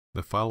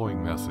The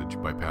following message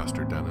by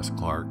Pastor Dennis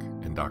Clark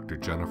and Dr.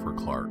 Jennifer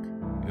Clark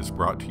is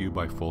brought to you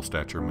by Full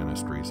Stature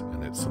Ministries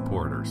and its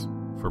supporters.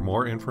 For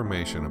more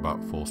information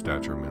about Full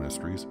Stature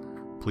Ministries,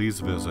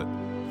 please visit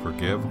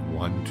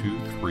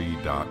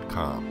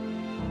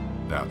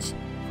forgive123.com. That's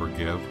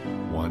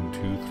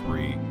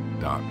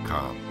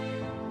forgive123.com.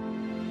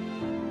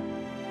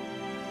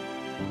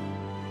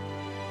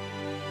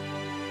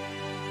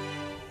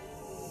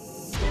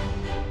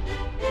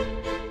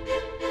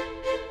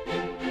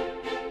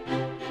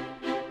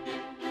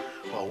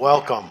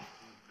 Welcome.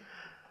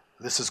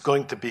 This is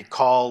going to be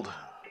called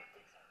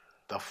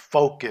the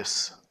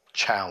Focus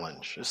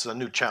Challenge. This is a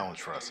new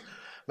challenge for us.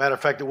 Matter of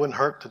fact, it wouldn't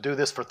hurt to do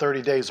this for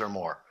 30 days or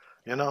more.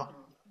 You know,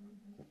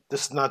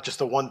 this is not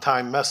just a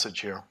one-time message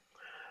here,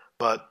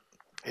 but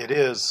it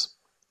is.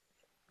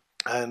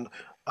 And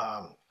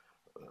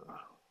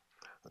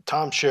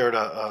Tom shared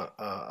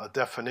a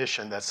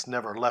definition that's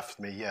never left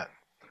me yet,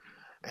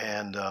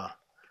 and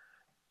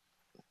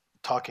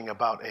talking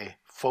about a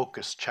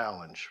focus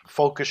challenge.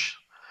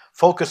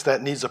 Focus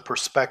that needs a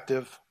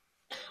perspective,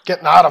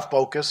 getting out of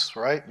focus,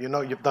 right? You know,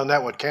 you've done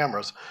that with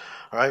cameras,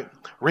 right?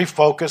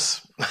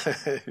 Refocus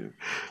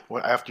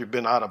after you've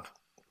been out of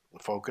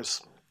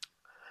focus.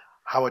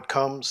 How it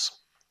comes,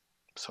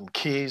 some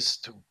keys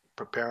to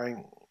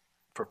preparing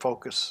for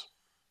focus.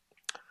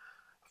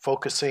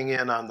 Focusing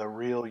in on the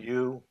real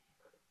you,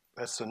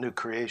 that's the new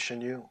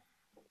creation you.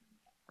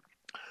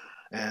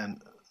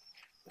 And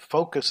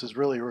focus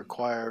really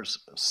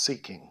requires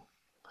seeking.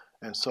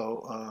 And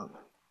so,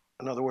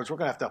 in other words, we're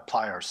going to have to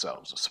apply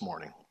ourselves this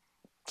morning.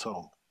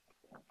 So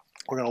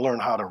we're going to learn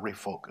how to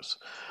refocus.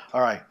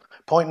 All right.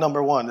 Point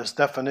number one, this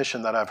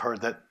definition that I've heard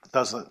that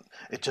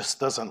just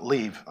doesn't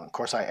leave. Of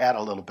course, I add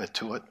a little bit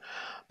to it,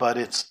 but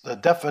it's the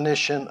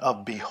definition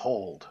of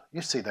behold.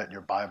 You see that in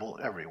your Bible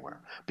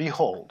everywhere.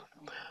 Behold.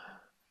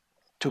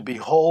 To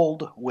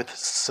behold with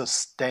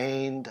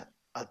sustained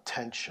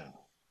attention.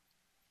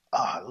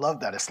 Oh, I love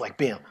that. It's like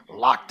being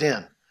locked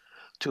in.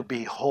 To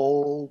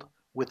behold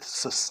with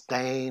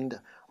sustained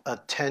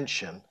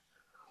attention,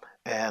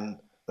 and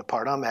the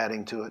part I'm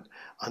adding to it,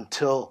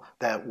 until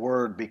that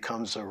word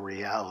becomes a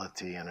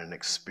reality and an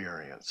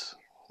experience.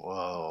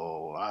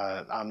 Whoa,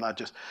 I'm not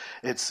just,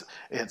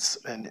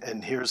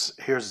 and here's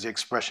the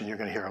expression. You're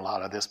going to hear a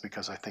lot of this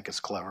because I think it's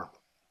clever.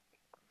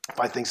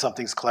 If I think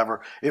something's clever,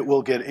 it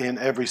will get in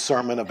every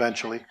sermon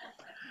eventually.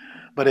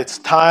 But it's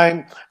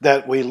time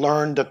that we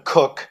learn to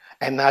cook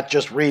and not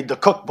just read the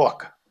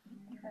cookbook.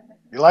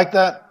 You like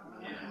that?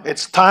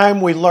 It's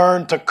time we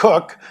learn to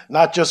cook,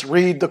 not just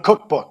read the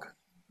cookbook.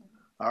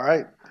 All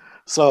right?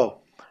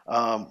 So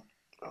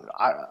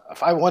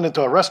if I went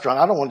into a restaurant,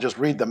 I don't want to just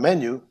read the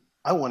menu.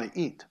 I want to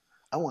eat.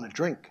 I want to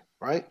drink,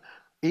 right?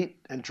 Eat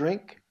and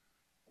drink.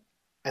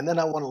 And then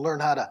I want to learn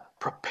how to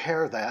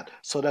prepare that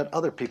so that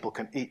other people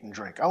can eat and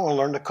drink. I want to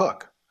learn to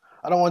cook.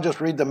 I don't want to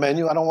just read the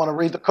menu. I don't want to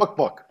read the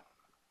cookbook.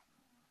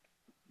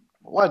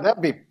 Why,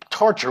 that'd be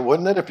torture,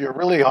 wouldn't it, if you're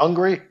really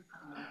hungry?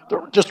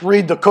 Just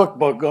read the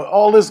cookbook.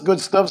 All this good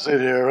stuff's in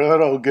here. I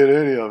don't get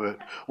any of it.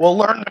 Well,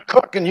 learn to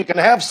cook and you can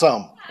have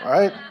some,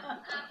 right?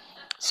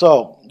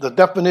 So the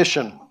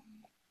definition,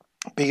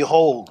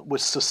 behold,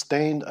 with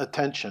sustained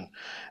attention.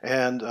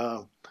 And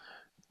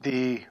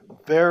the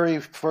very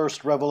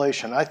first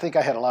revelation, I think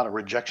I had a lot of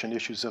rejection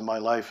issues in my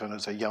life and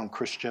as a young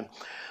Christian,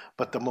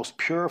 but the most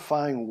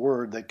purifying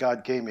word that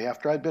God gave me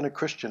after I'd been a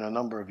Christian a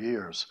number of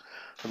years,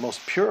 the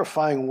most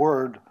purifying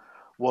word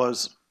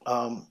was,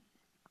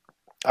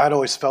 I'd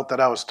always felt that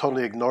I was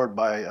totally ignored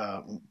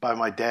by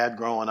my dad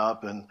growing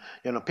up, and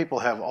you know, people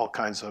have all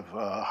kinds of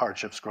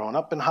hardships growing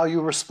up, and how you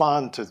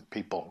respond to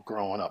people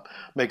growing up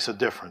makes a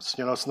difference.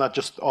 You know, it's not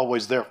just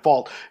always their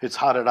fault; it's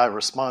how did I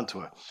respond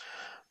to it.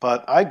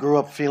 But I grew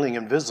up feeling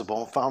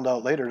invisible, and found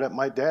out later that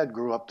my dad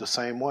grew up the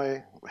same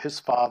way. His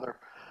father,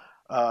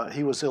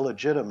 he was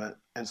illegitimate,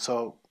 and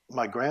so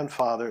my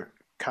grandfather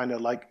kind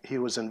of like he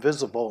was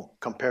invisible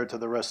compared to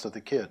the rest of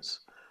the kids.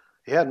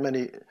 He had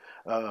many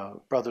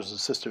brothers and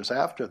sisters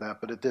after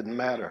that, but it didn't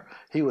matter.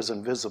 He was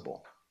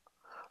invisible.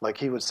 Like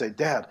he would say,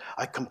 Dad,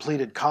 I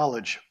completed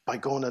college by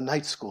going to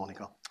night school. And he'd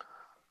go,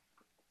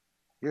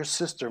 your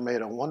sister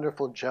made a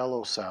wonderful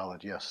Jell-O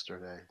salad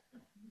yesterday.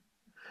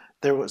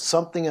 There was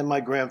something in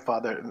my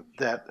grandfather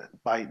that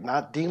by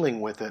not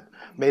dealing with it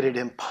made it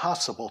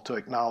impossible to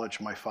acknowledge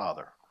my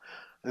father.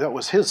 That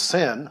was his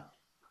sin,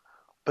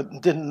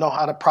 but didn't know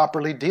how to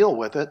properly deal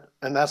with it,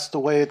 and that's the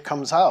way it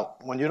comes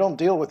out. When you don't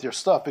deal with your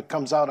stuff, it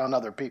comes out on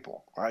other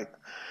people, right?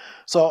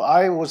 So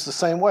I was the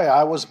same way.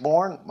 I was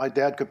born, my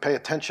dad could pay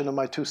attention to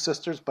my two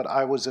sisters, but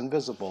I was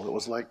invisible. It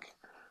was like,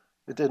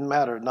 it didn't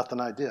matter,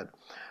 nothing I did.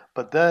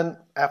 But then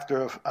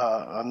after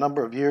a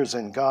number of years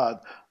in God,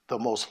 the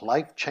most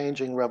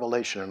life-changing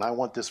revelation, and I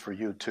want this for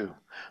you too,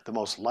 the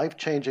most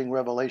life-changing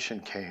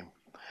revelation came.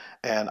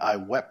 And I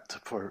wept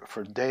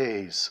for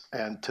days.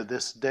 And to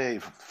this day,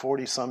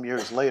 40-some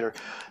years later,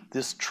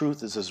 this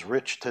truth is as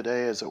rich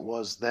today as it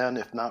was then,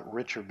 if not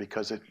richer,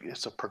 because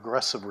it's a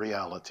progressive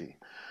reality.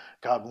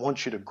 God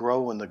wants you to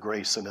grow in the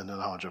grace and in the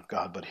knowledge of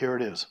God. But here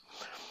it is.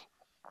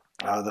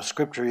 The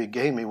scripture he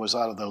gave me was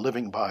out of the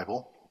Living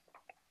Bible,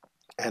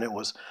 and it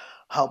was,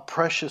 "How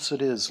precious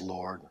it is,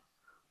 Lord,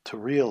 to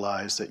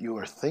realize that you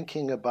are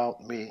thinking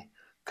about me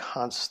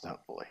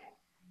constantly."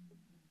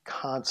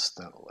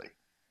 Constantly.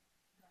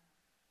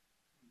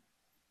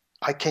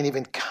 I can't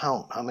even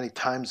count how many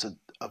times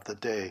of the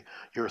day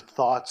your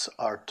thoughts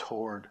are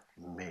toward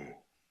me.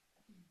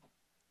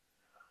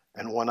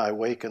 And when I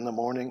wake in the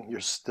morning,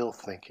 you're still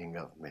thinking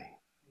of me.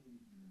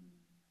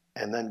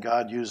 And then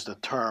God used a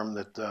term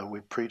that we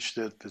preached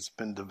that's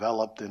been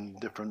developed in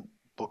different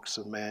books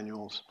and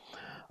manuals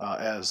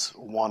as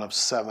one of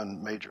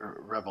 7 major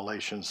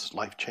revelations,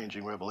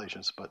 life-changing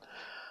revelations. But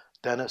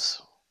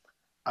Dennis,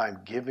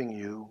 I'm giving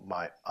you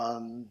my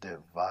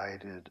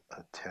undivided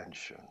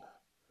attention.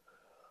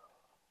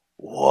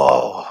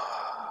 Whoa.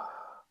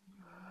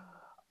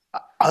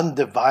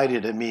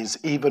 Undivided, it means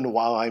even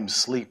while I'm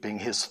sleeping,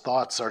 his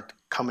thoughts are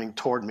coming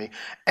toward me.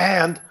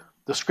 And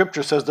the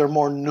scripture says they're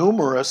more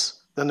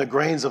numerous than the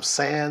grains of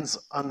sands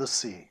on the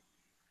sea.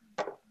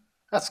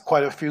 That's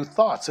quite a few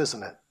thoughts,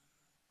 isn't it?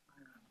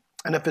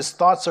 And if his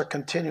thoughts are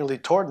continually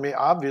toward me,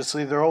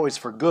 obviously they're always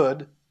for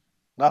good,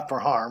 not for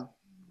harm,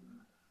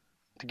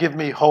 to give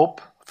me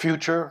hope,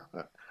 future,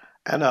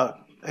 and an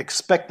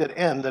expected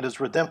end that is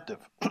redemptive.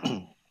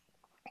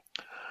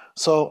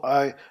 So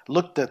I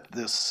looked at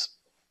this,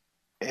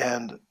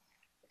 and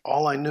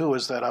all I knew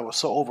is that I was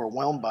so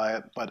overwhelmed by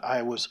it, but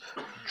I was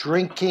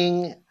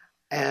drinking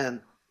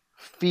and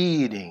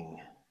feeding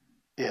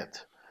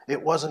it.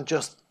 It wasn't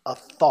just a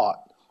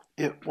thought.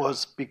 It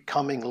was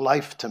becoming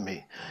life to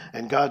me.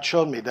 And God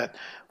showed me that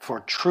for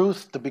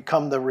truth to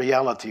become the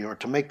reality, or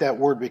to make that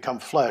word become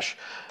flesh,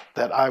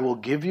 that I will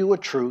give you a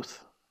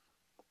truth,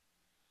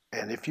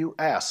 and if you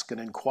ask and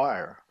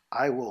inquire,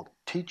 I will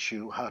teach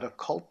you how to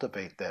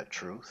cultivate that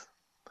truth.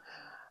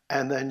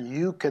 And then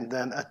you can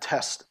then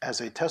attest as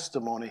a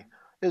testimony,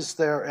 is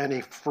there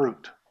any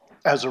fruit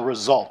as a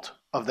result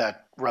of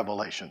that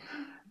revelation?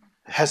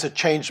 Has it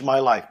changed my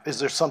life? Is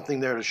there something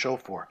there to show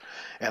for?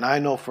 And I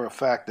know for a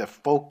fact that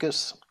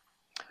focus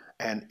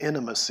and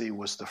intimacy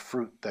was the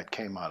fruit that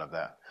came out of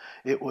that.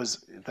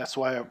 That's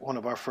why one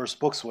of our first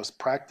books was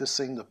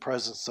Practicing the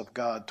Presence of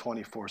God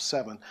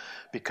 24/7,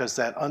 because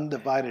that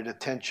undivided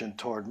attention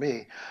toward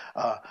me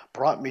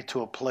brought me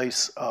to a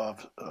place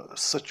of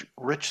such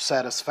rich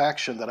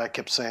satisfaction that I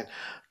kept saying,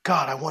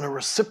 God, I want to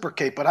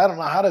reciprocate, but I don't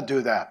know how to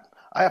do that.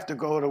 I have to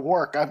go to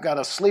work. I've got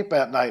to sleep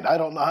at night. I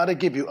don't know how to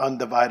give you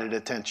undivided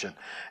attention.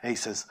 And he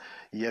says,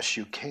 yes,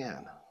 you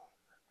can.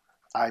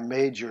 I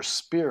made your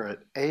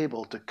spirit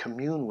able to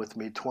commune with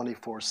me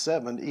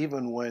 24/7,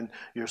 even when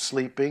you're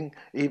sleeping,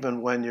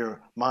 even when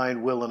your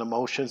mind, will, and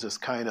emotions is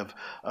kind of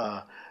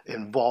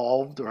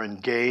involved or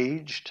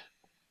engaged.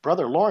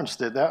 Brother Lawrence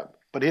did that,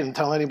 but he didn't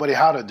tell anybody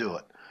how to do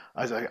it.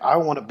 I was like, I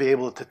want to be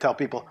able to tell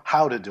people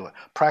how to do it.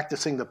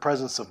 Practicing the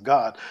presence of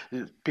God.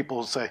 People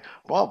will say,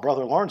 well,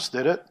 Brother Lawrence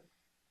did it.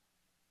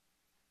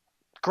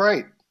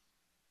 Great.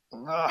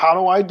 How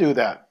do I do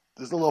that?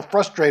 It's a little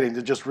frustrating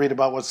to just read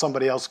about what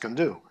somebody else can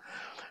do.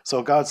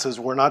 So God says,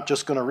 we're not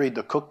just going to read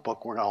the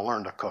cookbook, we're going to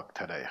learn to cook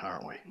today,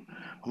 aren't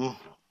we?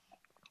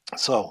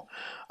 So,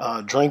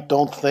 drink,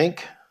 don't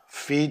think.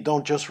 Feed,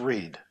 don't just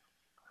read.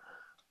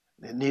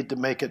 You need to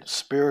make it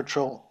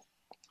spiritual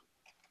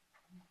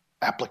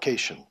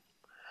application.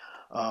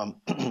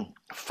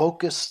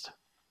 Focused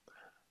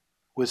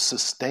with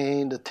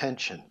sustained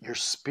attention. Your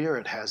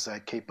spirit has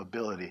that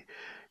capability.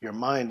 Your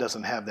mind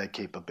doesn't have that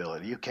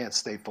capability. You can't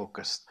stay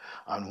focused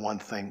on one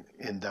thing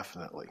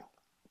indefinitely.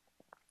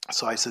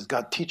 So I said,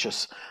 God, teach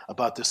us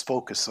about this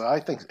focus. So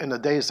I think in the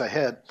days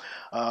ahead,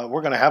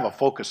 we're going to have a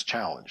focus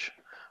challenge.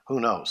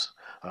 Who knows?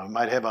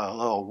 Might have a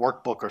little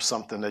workbook or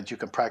something that you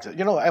can practice.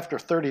 You know, after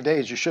 30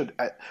 days, you should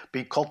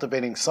be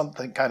cultivating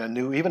something kind of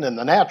new. Even in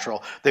the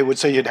natural, they would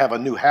say you'd have a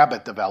new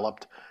habit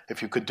developed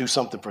if you could do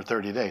something for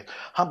 30 days.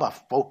 How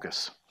about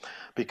focus?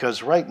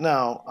 Because right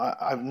now,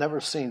 I've never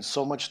seen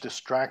so much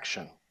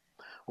distraction,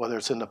 whether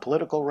it's in the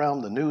political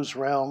realm, the news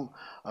realm,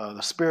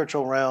 the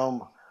spiritual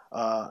realm,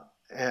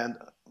 and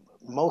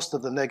most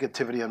of the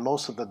negativity and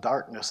most of the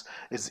darkness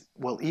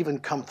will even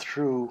come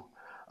through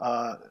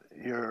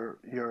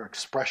your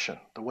expression,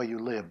 the way you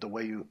live, the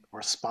way you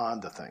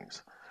respond to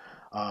things,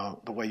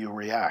 the way you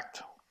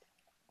react.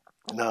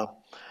 Now,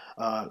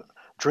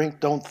 drink,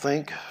 don't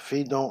think,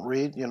 feed, don't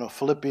read. You know,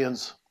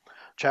 Philippians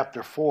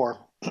chapter 4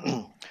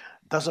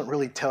 doesn't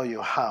really tell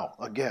you how.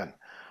 Again,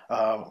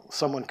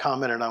 someone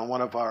commented on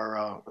one of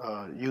our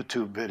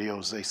YouTube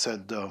videos. They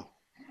said,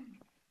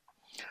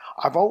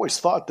 I've always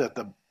thought that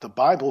the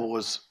Bible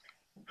was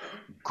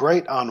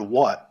great on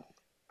what,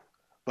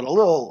 but a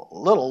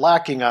little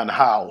lacking on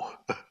how.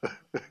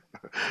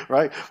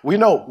 Right? We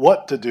know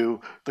what to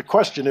do. The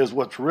question is,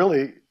 what's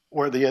really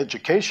where the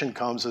education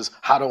comes is,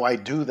 how do I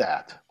do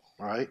that?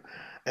 Right?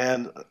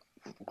 And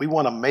we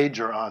want to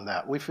major on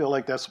that. We feel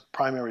like that's the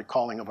primary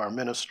calling of our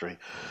ministry.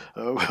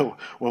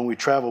 When we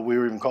travel, we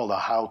were even called a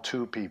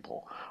how-to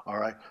people. All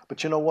right?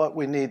 But you know what?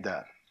 We need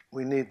that.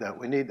 We need that.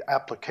 We need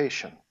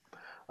application.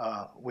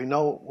 We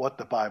know what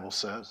the Bible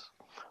says.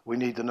 We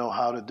need to know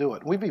how to do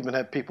it. We've even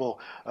had people,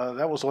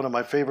 that was one of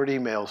my favorite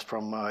emails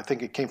from, I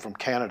think it came from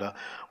Canada,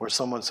 where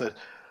someone said,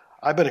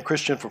 I've been a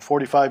Christian for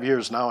 45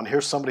 years now, and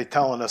here's somebody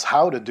telling us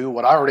how to do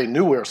what I already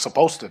knew we were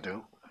supposed to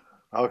do.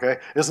 Okay,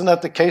 isn't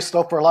that the case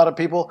though for a lot of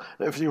people?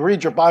 If you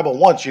read your Bible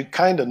once, you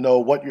kind of know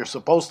what you're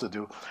supposed to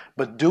do,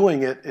 but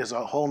doing it is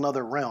a whole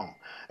nother realm.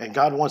 And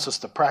God wants us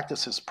to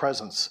practice his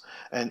presence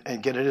and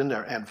get it in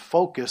there. And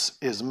focus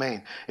is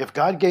main. If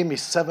God gave me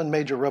 7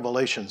 major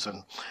revelations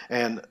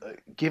and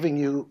giving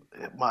you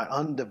my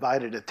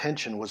undivided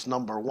attention was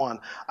number 1,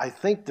 I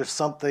think there's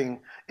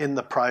something in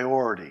the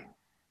priority.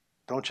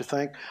 Don't you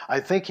think? I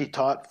think he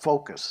taught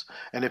focus.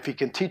 And if he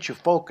can teach you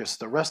focus,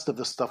 the rest of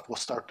the stuff will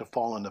start to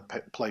fall into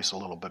place a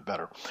little bit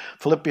better.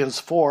 Philippians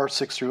 4,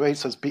 6 through 8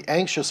 says, Be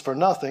anxious for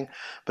nothing,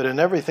 but in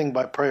everything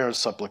by prayer and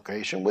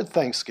supplication, with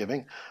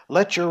thanksgiving,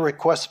 let your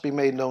requests be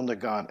made known to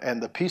God.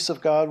 And the peace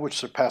of God, which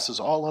surpasses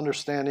all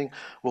understanding,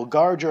 will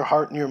guard your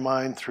heart and your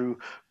mind through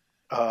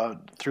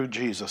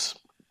Jesus.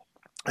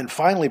 And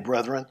finally,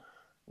 brethren,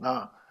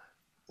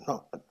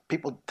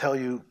 people tell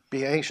you,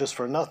 be anxious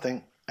for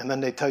nothing. And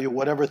then they tell you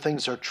whatever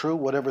things are true,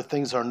 whatever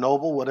things are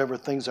noble, whatever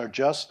things are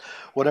just,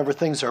 whatever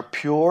things are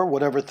pure,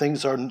 whatever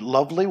things are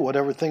lovely,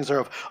 whatever things are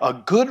of a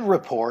good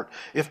report,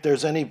 if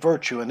there's any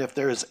virtue and if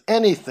there is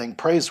anything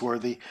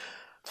praiseworthy,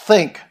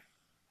 think,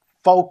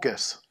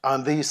 focus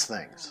on these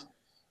things.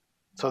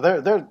 So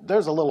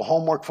there's a little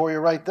homework for you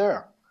right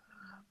there.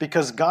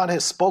 Because God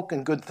has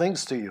spoken good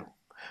things to you.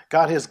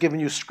 God has given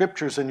you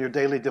scriptures in your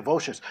daily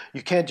devotions.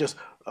 You can't just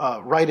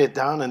write it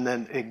down and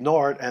then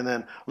ignore it and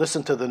then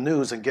listen to the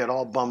news and get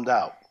all bummed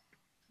out.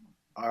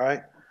 All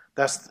right?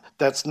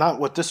 That's not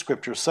what this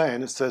scripture is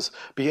saying. It says,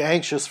 be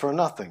anxious for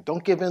nothing.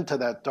 Don't give in to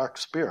that dark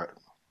spirit.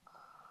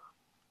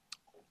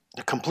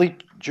 The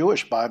complete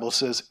Jewish Bible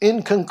says,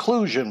 in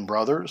conclusion,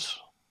 brothers,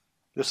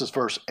 this is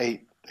verse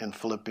 8 in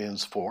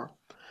Philippians 4.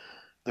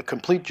 The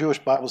complete Jewish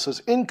Bible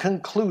says, in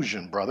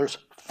conclusion, brothers,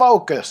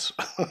 focus.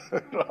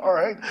 All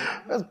right?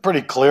 That's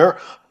pretty clear.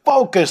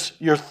 Focus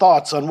your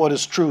thoughts on what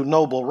is true,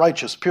 noble,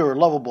 righteous, pure,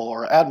 lovable,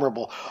 or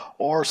admirable,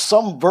 or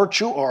some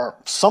virtue or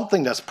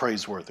something that's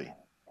praiseworthy.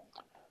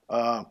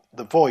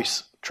 The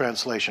Voice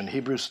translation,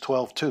 Hebrews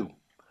 12:2.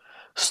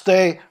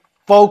 Stay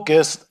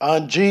focused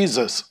on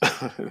Jesus,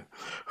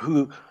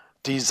 who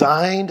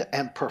designed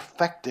and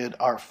perfected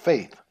our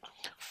faith,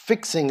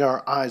 fixing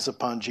our eyes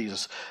upon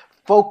Jesus.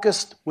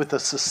 Focused with a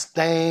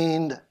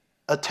sustained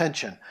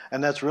attention.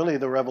 And that's really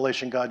the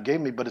revelation God gave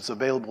me, but it's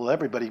available to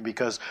everybody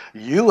because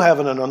you have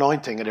an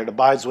anointing and it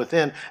abides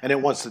within and it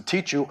wants to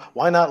teach you.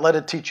 Why not let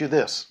it teach you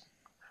this?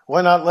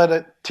 Why not let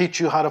it teach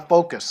you how to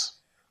focus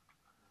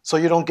so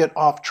you don't get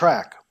off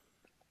track?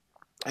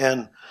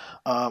 And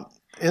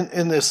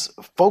in this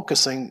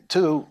focusing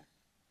too,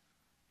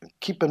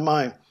 keep in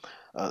mind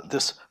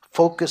this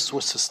focus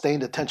with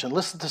sustained attention.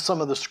 Listen to some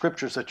of the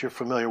scriptures that you're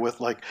familiar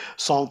with, like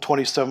Psalm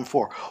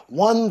 27:4.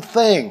 One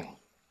thing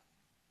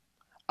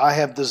I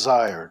have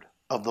desired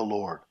of the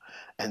Lord,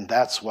 and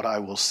that's what I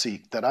will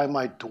seek, that I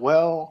might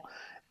dwell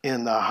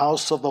in the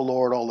house of the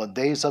Lord all the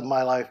days of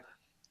my life.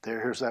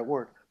 Here's that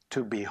word,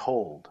 to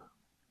behold.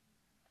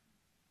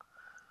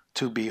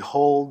 To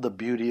behold the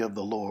beauty of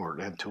the Lord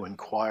and to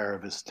inquire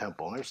of his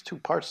temple. And there's 2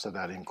 parts to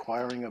that,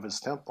 inquiring of his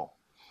temple.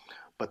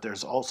 But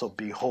there's also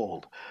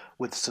behold,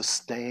 with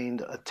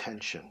sustained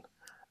attention,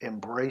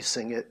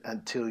 embracing it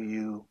until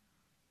you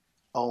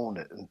own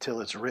it,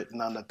 until it's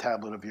written on the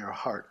tablet of your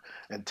heart,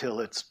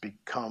 until it's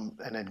become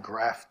an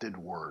engrafted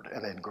word.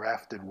 An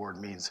engrafted word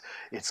means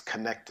it's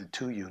connected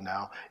to you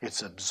now.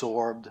 It's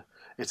absorbed,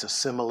 it's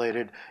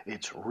assimilated,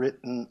 it's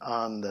written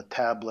on the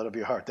tablet of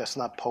your heart. That's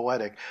not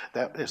poetic.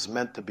 That is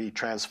meant to be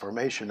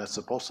transformation that's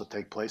supposed to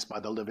take place by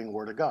the living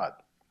word of God.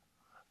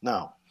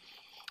 Now,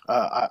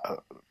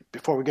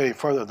 before we get any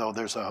further, though,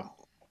 there's a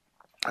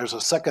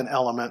second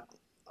element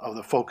of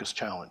the focus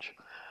challenge,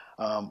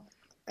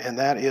 and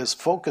that is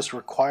focus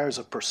requires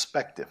a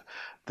perspective.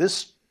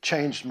 This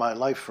changed my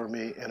life for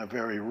me in a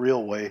very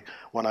real way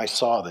when I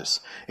saw this.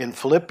 In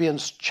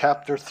Philippians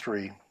chapter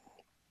 3,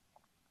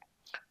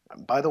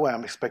 by the way,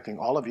 I'm expecting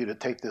all of you to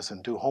take this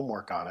and do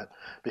homework on it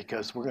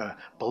because we're going to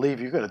believe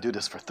you're going to do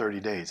this for 30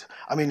 days.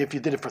 I mean, if you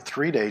did it for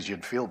 3 days,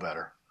 you'd feel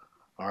better.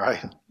 All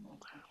right?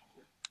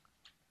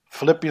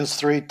 Philippians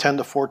 3, 10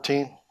 to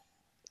 14.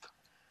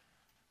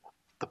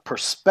 The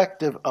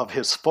perspective of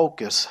his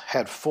focus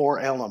had 4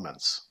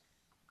 elements.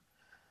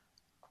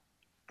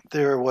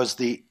 There was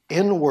the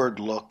inward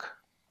look,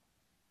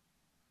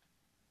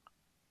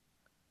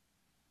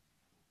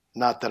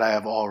 not that I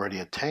have already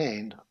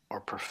attained or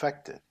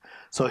perfected.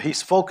 So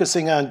he's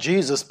focusing on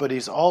Jesus, but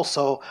he's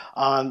also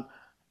on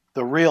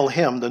the real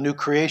him, the new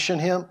creation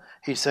him.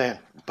 He's saying,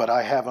 but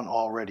I haven't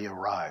already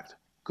arrived.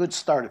 Good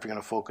start if you're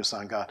going to focus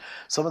on God.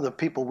 Some of the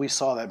people we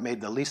saw that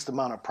made the least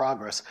amount of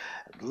progress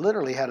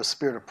literally had a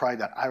spirit of pride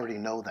that I already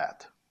know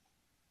that.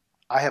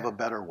 I have a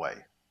better way.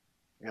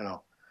 You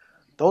know,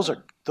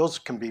 those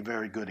can be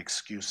very good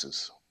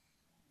excuses.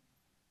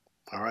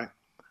 All right?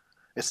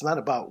 It's not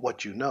about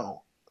what you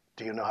know.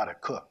 Do you know how to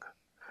cook?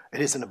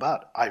 It isn't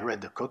about, I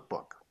read the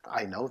cookbook.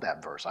 I know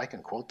that verse. I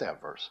can quote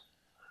that verse.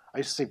 I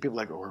used to see people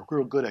like, we're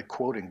real good at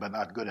quoting, but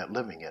not good at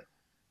living it.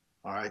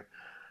 All right?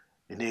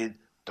 You need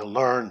to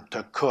learn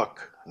to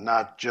cook,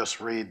 not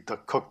just read the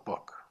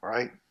cookbook,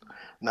 right?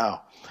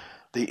 Now,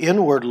 the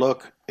inward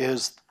look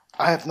is,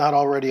 I have not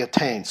already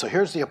attained. So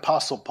here's the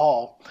Apostle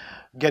Paul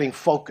getting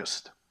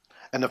focused.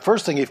 And the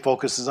first thing he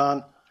focuses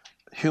on,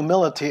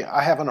 humility,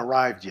 I haven't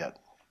arrived yet.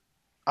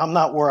 I'm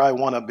not where I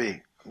want to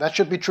be. That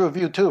should be true of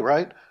you too,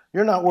 right?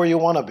 You're not where you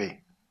want to be.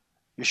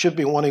 You should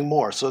be wanting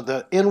more. So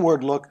the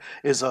inward look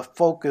is a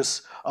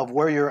focus of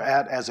where you're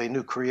at as a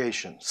new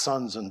creation,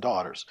 sons and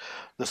daughters.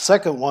 The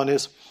second one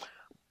is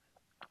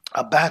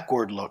a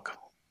backward look.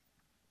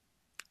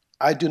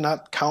 I do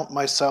not count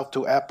myself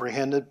to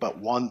apprehended, but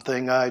one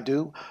thing I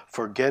do,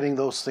 forgetting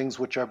those things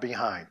which are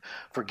behind.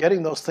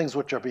 Forgetting those things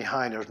which are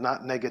behind is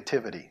not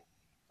negativity.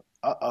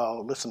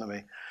 Listen to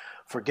me.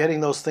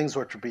 Forgetting those things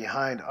which are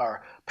behind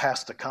are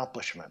past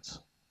accomplishments.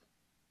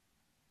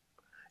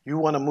 You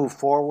want to move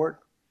forward?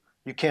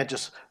 You can't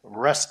just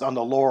rest on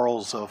the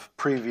laurels of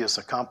previous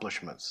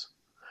accomplishments.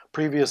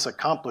 Previous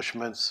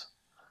accomplishments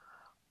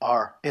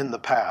are in the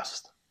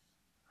past.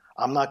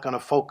 I'm not going to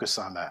focus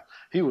on that.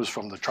 He was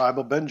from the tribe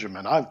of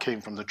Benjamin. I came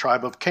from the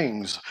tribe of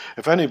kings.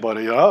 If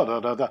anybody,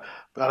 but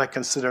I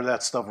consider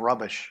that stuff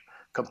rubbish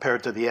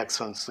compared to the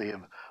excellency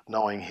of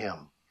knowing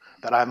him.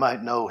 That I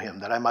might know him,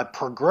 that I might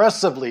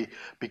progressively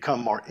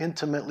become more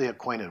intimately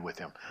acquainted with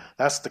him.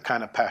 That's the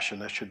kind of passion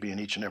that should be in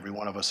each and every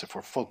one of us if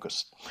we're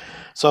focused.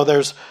 So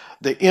there's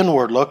the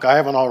inward look, I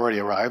haven't already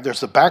arrived.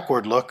 There's the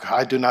backward look,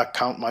 I do not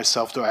count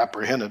myself to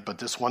apprehend it, but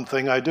this one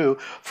thing I do,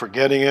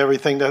 forgetting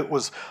everything that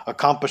was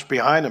accomplished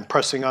behind and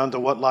pressing on to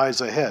what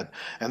lies ahead.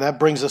 And that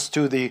brings us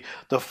to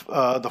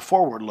the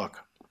forward look.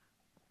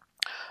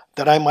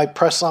 That I might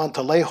press on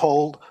to lay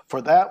hold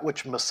for that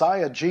which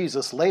Messiah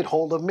Jesus laid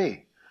hold of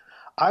me.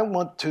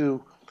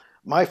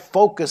 My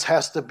focus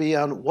has to be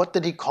on what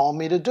did he call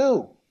me to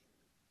do?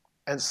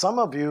 And some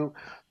of you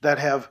that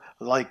have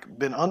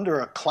been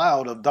under a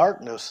cloud of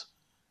darkness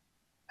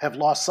have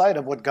lost sight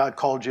of what God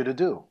called you to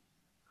do.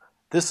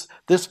 This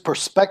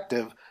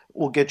perspective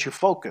will get you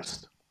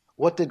focused.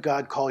 What did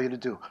God call you to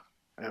do?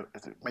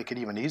 Make it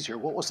even easier.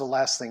 What was the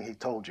last thing he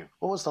told you?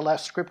 What was the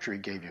last scripture he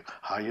gave you?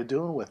 How are you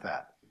doing with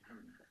that?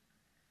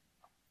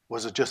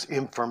 Was it just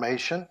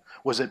information?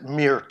 Was it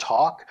mere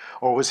talk?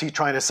 Or was he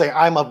trying to say,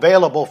 I'm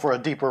available for a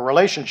deeper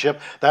relationship,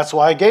 that's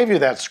why I gave you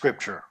that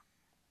scripture?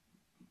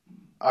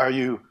 Are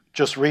you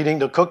just reading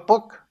the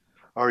cookbook?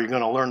 Or are you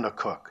going to learn to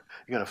cook?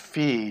 You're going to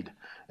feed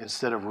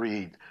instead of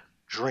read,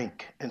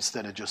 drink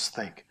instead of just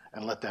think,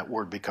 and let that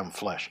word become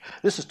flesh.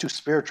 This is too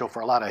spiritual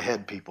for a lot of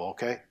head people,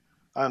 okay?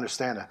 I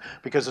understand that,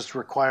 because it's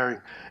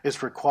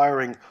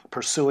requiring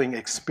pursuing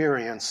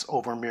experience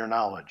over mere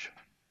knowledge.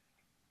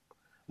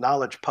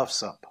 Knowledge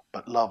puffs up,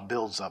 but love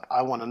builds up.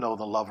 I want to know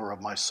the lover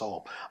of my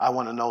soul. I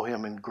want to know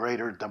him in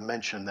greater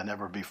dimension than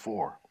ever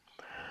before.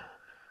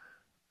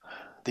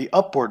 The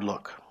upward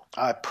look.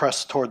 I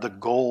press toward the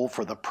goal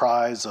for the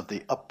prize of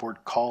the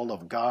upward call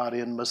of God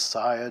in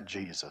Messiah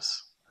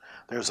Jesus.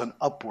 There's an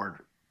upward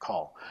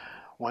call.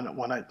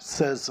 When it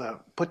says,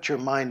 put your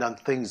mind on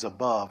things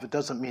above, it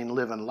doesn't mean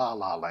live in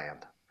la-la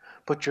land.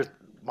 Put your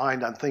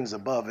mind on things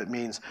above, it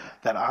means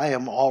that I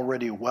am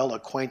already well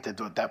acquainted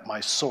with that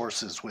my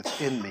source is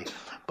within me,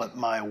 but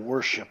my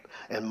worship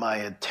and my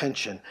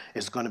attention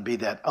is going to be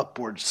that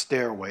upward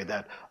stairway,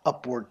 that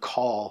upward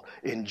call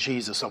in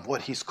Jesus of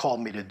what he's called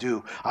me to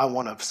do. I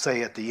want to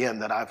say at the end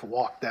that I've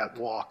walked that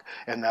walk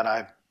and that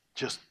I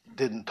just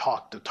didn't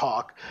talk the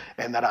talk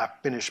and that I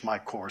finished my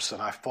course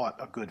and I fought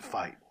a good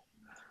fight.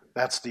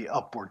 That's the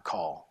upward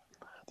call.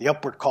 The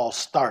upward call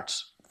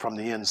starts from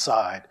the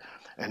inside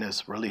and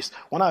is released.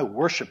 When I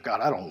worship God,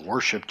 I don't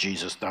worship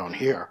Jesus down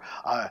here.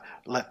 I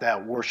let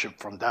that worship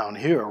from down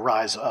here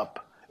rise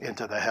up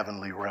into the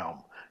heavenly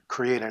realm,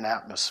 create an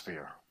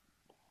atmosphere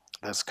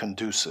that's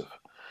conducive.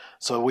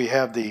 So we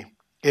have the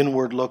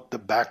inward look, the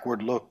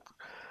backward look,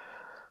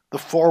 the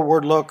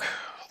forward look,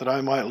 that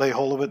I might lay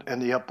hold of it,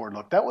 and the upward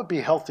look. That would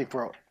be healthy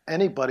for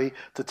anybody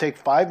to take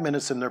 5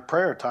 minutes in their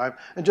prayer time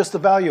and just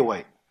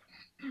evaluate.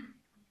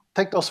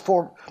 Take those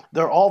four,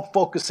 they're all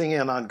focusing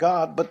in on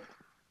God, but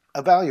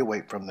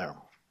evaluate from there.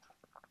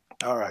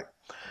 All right.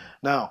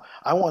 Now,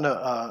 I want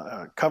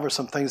to cover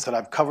some things that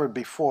I've covered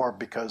before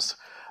because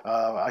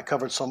I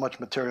covered so much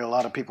material. A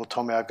lot of people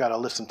told me I've got to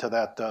listen to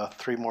that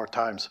 3 more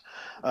times.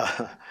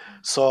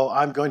 So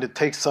I'm going to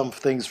take some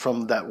things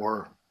from that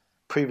were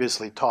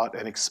previously taught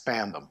and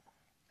expand them.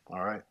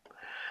 All right.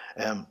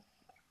 And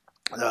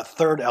the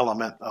third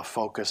element of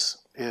focus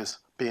is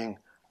being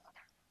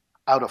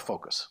out of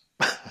focus.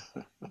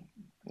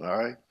 All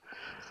right.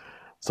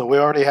 So we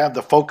already have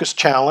the focus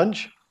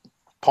challenge.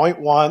 Point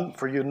 1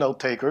 for you note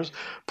takers.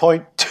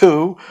 Point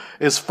 2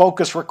 is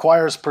focus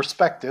requires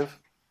perspective.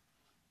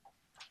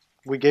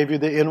 We gave you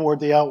the inward,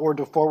 the outward,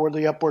 the forward,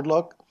 the upward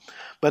look.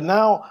 But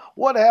now,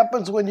 what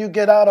happens when you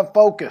get out of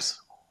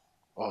focus?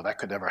 Oh, that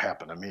could never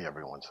happen to me,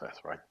 everyone says,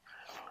 right?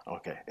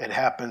 Okay, it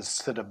happens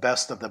to the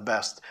best of the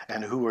best,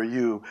 and who are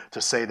you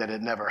to say that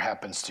it never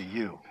happens to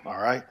you?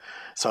 All right,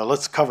 so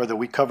let's cover that.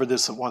 We covered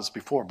this once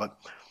before, but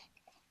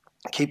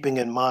keeping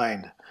in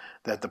mind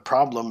that the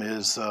problem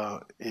is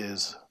that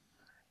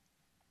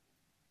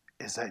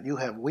you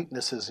have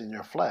weaknesses in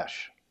your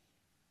flesh,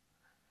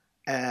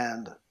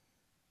 and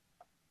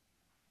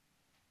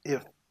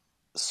if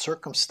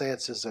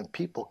circumstances and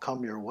people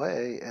come your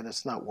way and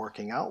it's not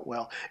working out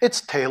well,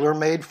 it's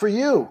tailor-made for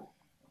you.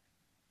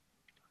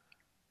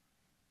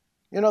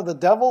 You know, the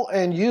devil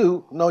and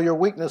you know your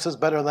weaknesses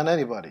better than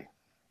anybody.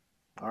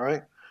 All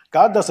right?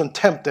 God doesn't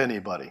tempt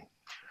anybody.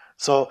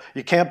 So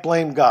you can't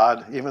blame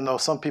God, even though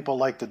some people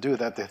like to do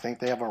that. They think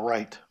they have a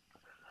right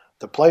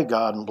to play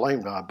God and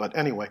blame God. But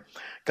anyway,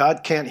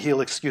 God can't heal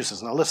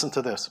excuses. Now listen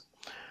to this.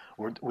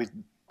 We've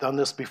done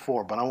this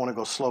before, but I want to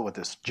go slow with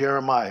this.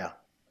 Jeremiah.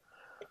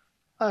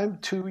 I'm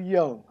too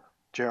young.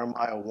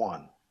 Jeremiah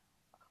 1.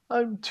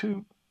 I'm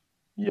too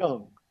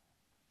young.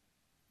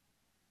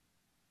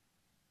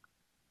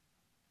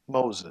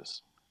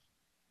 Moses.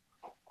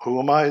 Who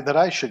am I that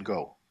I should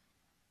go?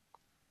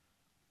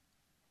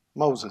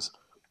 Moses.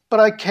 But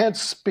I can't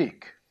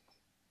speak.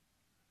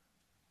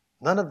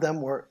 None of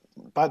them were,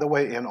 by the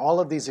way, in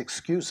all of these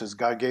excuses,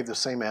 God gave the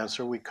same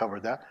answer. We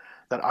covered that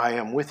I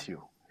am with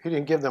you. He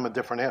didn't give them a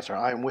different answer.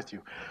 I am with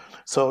you.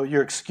 So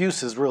your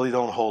excuses really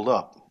don't hold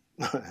up.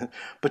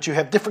 But you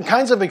have different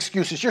kinds of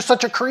excuses. You're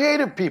such a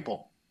creative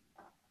people,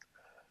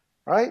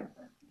 right?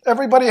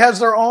 Everybody has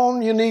their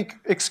own unique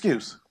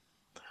excuse.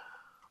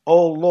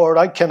 Oh, Lord,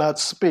 I cannot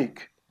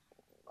speak.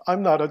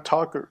 I'm not a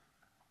talker.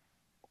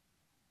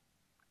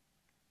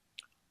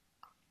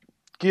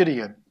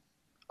 Gideon,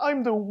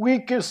 I'm the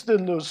weakest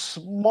and the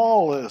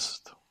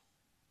smallest.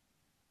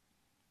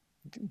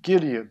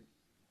 Gideon,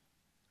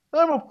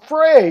 I'm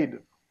afraid.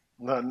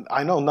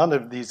 I know none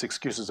of these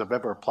excuses have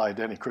ever applied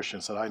to any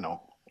Christians that I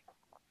know.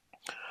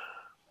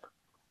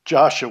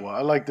 Joshua,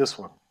 I like this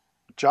one.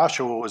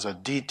 Joshua was a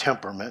D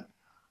temperament,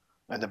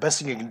 and the best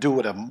thing you can do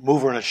with a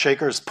mover and a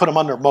shaker is put him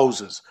under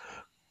Moses.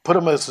 Put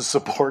him as a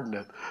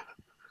subordinate.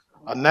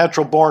 A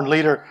natural-born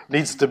leader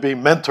needs to be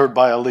mentored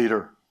by a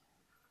leader.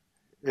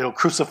 It'll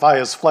crucify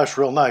his flesh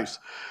real nice.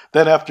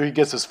 Then after he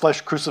gets his flesh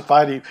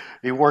crucified,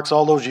 he works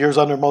all those years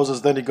under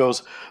Moses. Then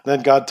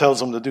God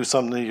tells him to do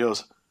something. And he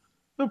goes,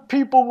 the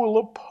people will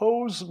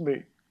oppose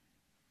me.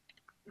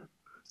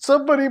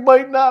 Somebody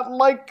might not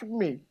like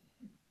me.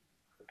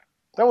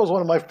 That was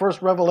one of my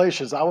first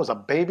revelations. I was a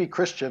baby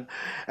Christian,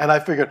 and I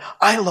figured,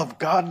 I love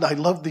God and I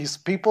love these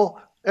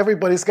people.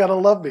 Everybody's got to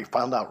love me.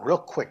 Found out real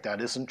quick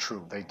that isn't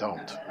true. They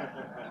don't.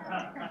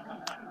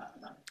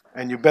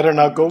 And you better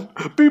not go,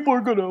 people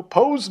are going to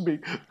oppose me.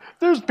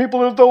 There's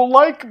people that don't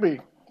like me.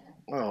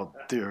 Oh,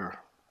 dear.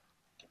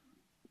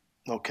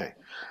 Okay.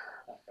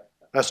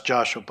 That's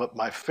Joshua. But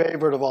my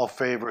favorite of all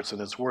favorites,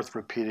 and it's worth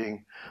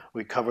repeating,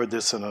 we covered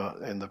this in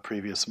the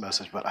previous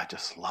message, but I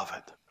just love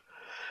it.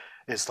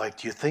 It's like,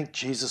 do you think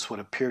Jesus would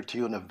appear to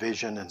you in a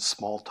vision and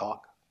small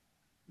talk?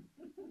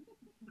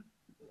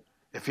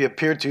 If he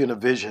appeared to you in a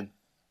vision,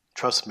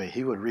 trust me,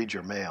 he would read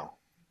your mail.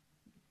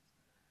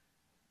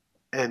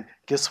 And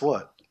guess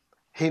what?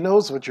 He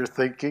knows what you're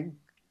thinking,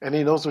 and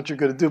he knows what you're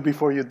going to do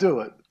before you do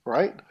it,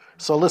 right?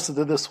 So listen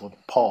to this one,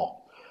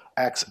 Paul,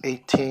 Acts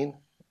 18,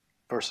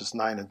 verses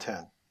 9 and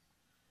 10.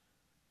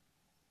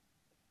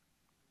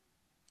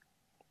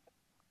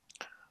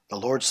 The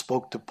Lord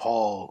spoke to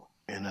Paul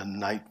in a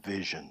night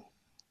vision.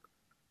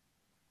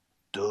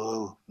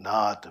 Do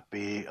not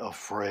be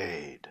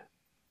afraid.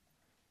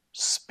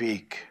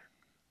 Speak.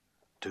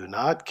 Do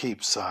not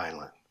keep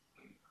silent,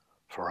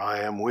 for I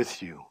am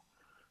with you.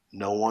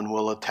 No one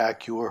will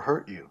attack you or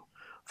hurt you,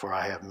 for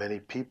I have many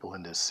people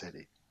in this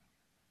city.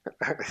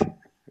 Do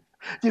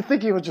you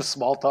think he was just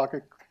small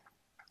talking?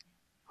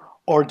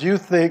 Or do you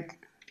think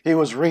he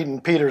was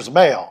reading Peter's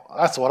mail?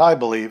 That's what I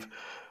believe.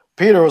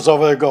 Peter was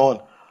over there going,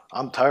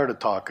 I'm tired of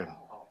talking.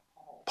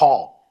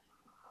 Paul,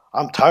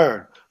 I'm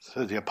tired,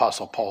 said the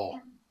Apostle Paul.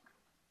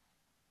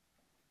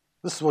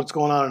 This is what's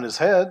going on in his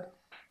head.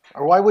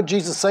 Or why would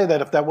Jesus say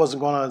that if that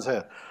wasn't going on in his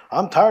head?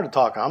 I'm tired of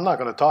talking. I'm not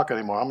going to talk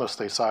anymore. I'm going to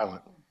stay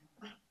silent.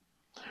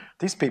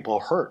 These people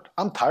are hurt.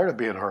 I'm tired of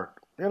being hurt.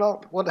 You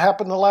know what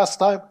happened the last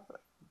time?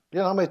 You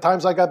know how many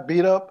times I got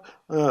beat up?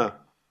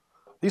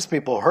 These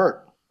people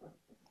hurt.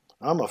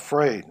 I'm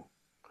afraid.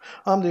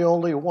 I'm the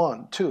only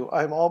one, too.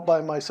 I'm all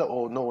by myself.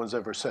 Oh, no one's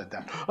ever said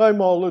that. I'm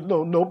all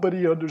alone.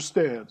 Nobody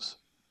understands.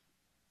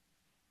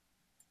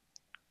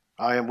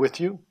 I am with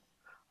you.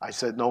 I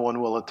said no one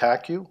will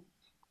attack you.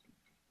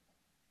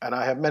 And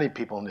I have many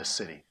people in this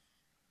city.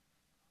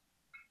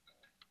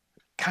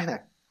 Kind of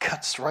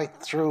cuts right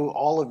through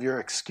all of your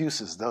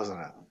excuses, doesn't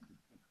it?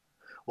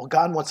 Well,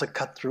 God wants to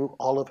cut through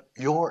all of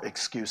your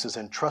excuses,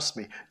 and trust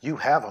me, you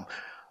have them,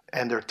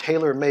 and they're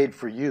tailor-made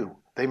for you.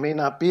 They may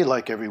not be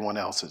like everyone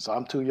else's.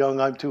 I'm too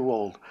young, I'm too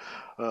old.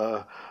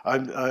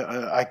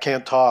 I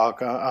can't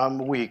talk, I'm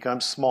weak,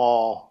 I'm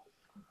small.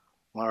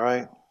 All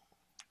right?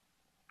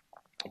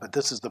 But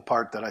this is the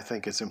part that I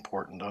think is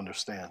important to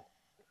understand.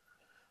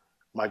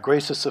 My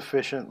grace is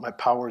sufficient. My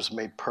power is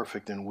made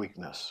perfect in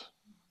weakness.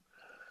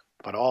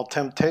 But all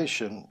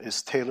temptation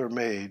is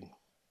tailor-made,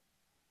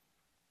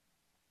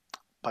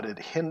 but it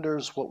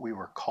hinders what we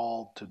were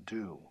called to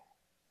do.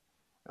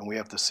 And we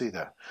have to see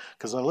that.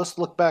 Because let's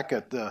look back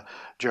at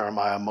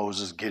Jeremiah,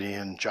 Moses,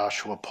 Gideon,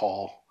 Joshua,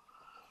 Paul,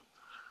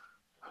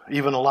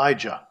 even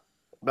Elijah.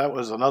 That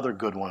was another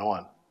good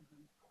one.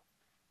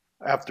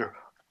 After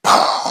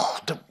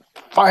the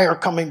fire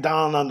coming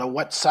down on the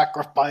wet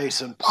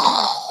sacrifice and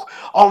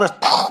all this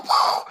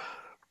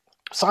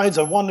signs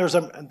and wonders.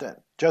 And then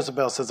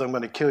Jezebel says, I'm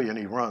going to kill you, and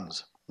he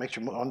runs. Makes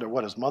you wonder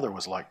what his mother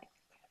was like.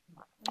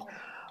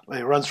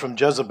 He runs from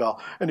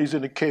Jezebel, and he's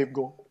in a cave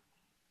going,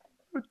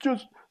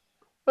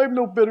 I'm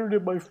no better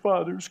than my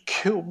fathers.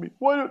 Kill me.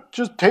 Why don't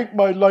just take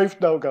my life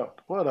now, God?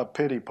 What a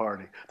pity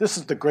party. This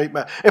is the great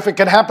man. If it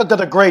can happen to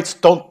the greats,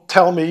 don't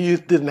tell me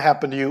it didn't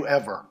happen to you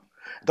ever.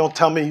 Don't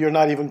tell me you're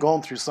not even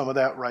going through some of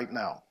that right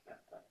now.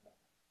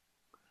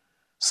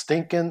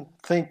 Stinking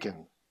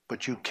thinking,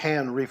 but you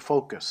can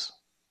refocus.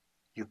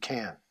 You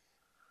can.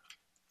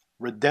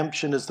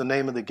 Redemption is the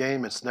name of the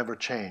game. It's never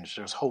changed.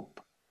 There's hope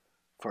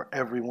for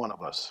every one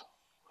of us.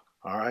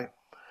 All right?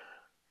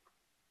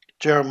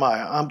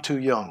 Jeremiah, I'm too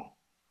young.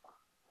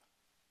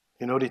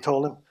 You know what he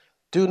told him?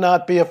 Do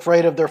not be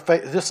afraid of their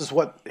face. This is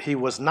what he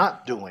was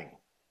not doing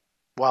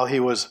while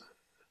he was.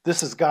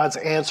 This is God's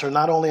answer.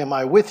 Not only am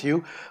I with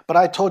you, but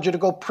I told you to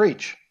go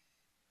preach,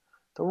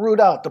 to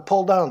root out, to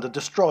pull down, to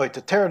destroy,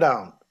 to tear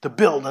down, to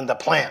build, and to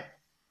plant.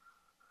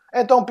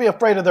 And don't be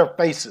afraid of their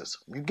faces.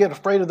 You get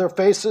afraid of their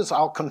faces,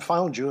 I'll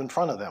confound you in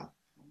front of them.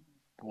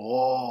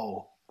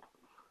 Whoa.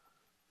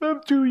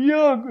 I'm too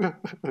young.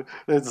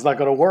 It's not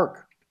going to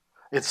work.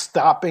 It's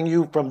stopping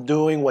you from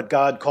doing what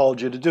God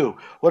called you to do.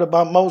 What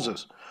about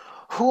Moses?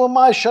 Who am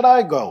I? Should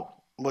I go?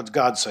 What's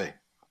God say?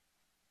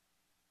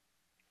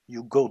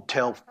 You go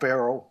tell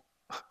Pharaoh.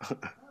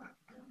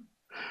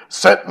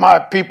 Set my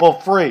people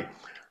free.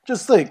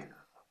 Just think,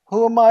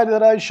 who am I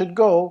that I should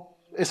go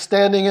is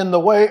standing in the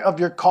way of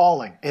your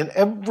calling. In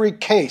every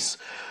case,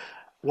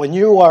 when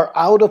you are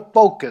out of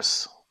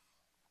focus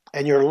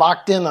and you're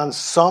locked in on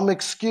some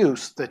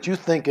excuse that you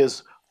think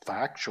is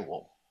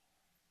factual,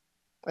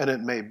 and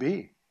it may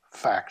be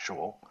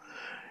factual,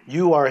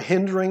 you are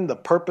hindering the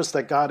purpose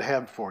that God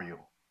had for you.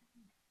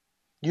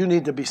 You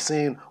need to be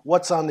seeing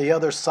what's on the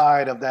other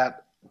side of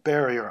that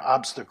barrier,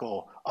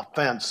 obstacle,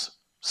 offense,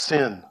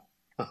 sin.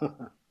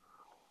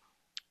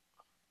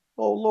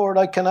 Oh Lord,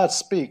 I cannot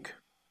speak.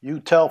 You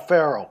tell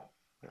Pharaoh.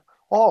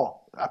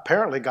 Oh,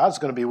 apparently God's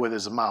going to be with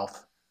his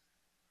mouth.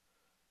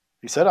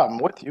 He said, I'm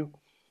with you.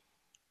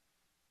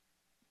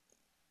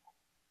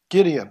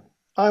 Gideon,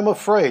 I'm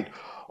afraid.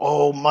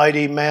 Oh,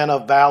 mighty man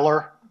of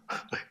valor.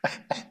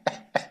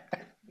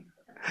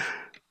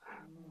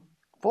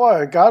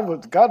 Boy,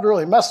 God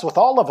really messed with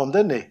all of them,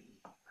 didn't he?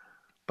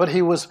 But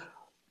he was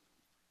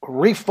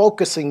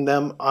refocusing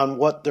them on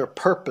what their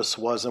purpose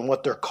was and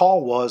what their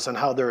call was and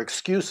how their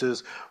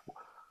excuses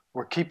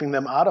were keeping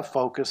them out of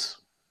focus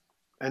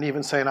and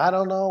even saying, I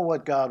don't know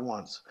what God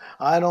wants.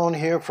 I don't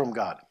hear from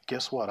God.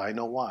 Guess what? I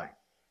know why.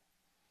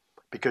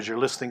 Because you're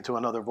listening to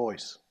another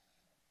voice.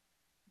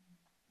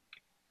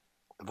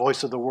 The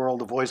voice of the world,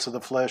 the voice of the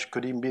flesh,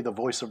 could even be the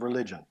voice of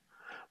religion.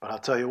 But I'll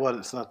tell you what,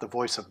 it's not the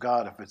voice of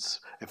God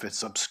if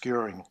it's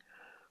obscuring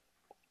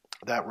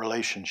that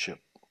relationship.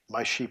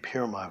 My sheep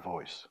hear my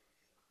voice.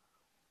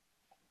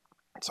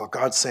 So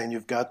God's saying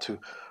you've got to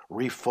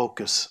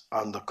refocus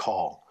on the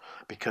call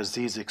because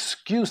these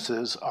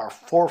excuses are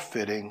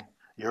forfeiting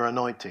your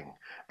anointing.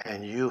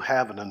 And you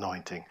have an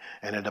anointing,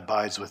 and it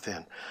abides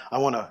within. I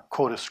want to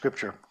quote a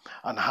scripture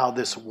on how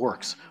this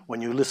works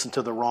when you listen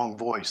to the wrong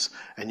voice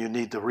and you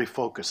need to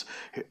refocus.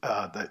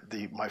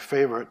 My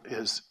favorite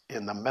is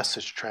in the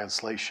Message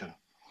translation.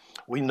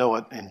 We know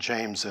it in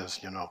James as,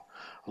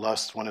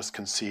 lust when it's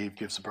conceived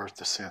gives birth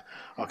to sin.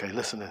 Okay,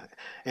 listen.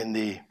 In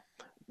the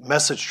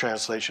Message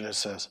translation it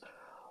says,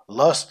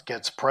 lust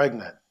gets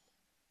pregnant.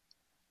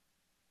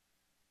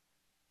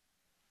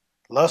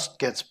 Lust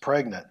gets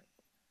pregnant.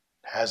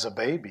 Has a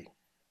baby,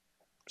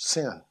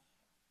 sin.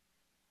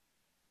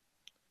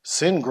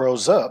 Sin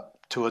grows up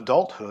to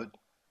adulthood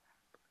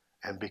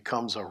and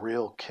becomes a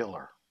real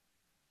killer.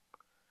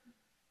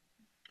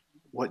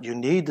 What you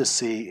need to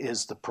see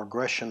is the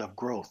progression of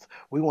growth.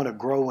 We want to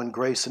grow in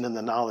grace and in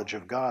the knowledge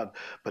of God,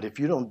 but if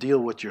you don't deal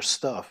with your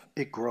stuff,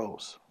 it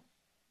grows.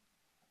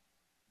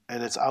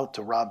 And it's out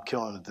to rob,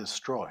 kill, and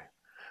destroy.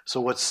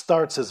 So what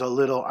starts as a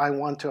little, I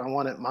want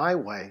it my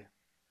way,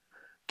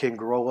 can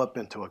grow up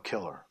into a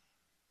killer.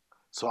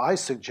 So I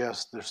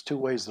suggest there's two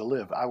ways to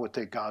live. I would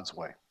take God's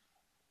way.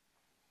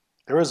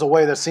 There is a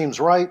way that seems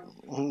right,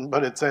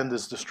 but its end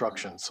is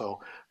destruction.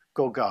 So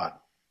go God.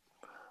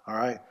 All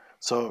right?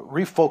 So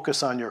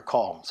refocus on your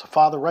call. So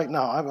Father, right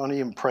now, I want to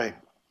even pray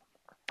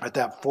at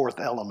that fourth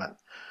element.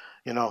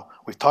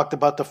 We've talked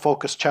about the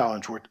focus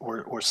challenge.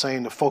 We're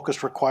saying the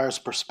focus requires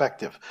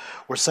perspective.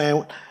 We're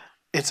saying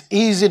it's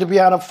easy to be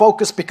out of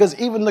focus because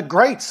even the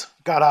greats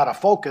got out of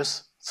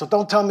focus. So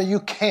don't tell me you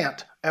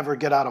can't ever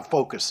get out of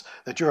focus,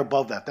 that you're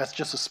above that. That's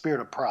just a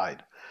spirit of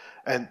pride.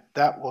 And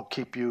that will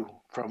keep you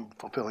from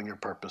fulfilling your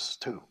purpose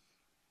too.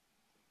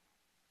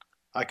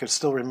 I can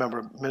still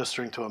remember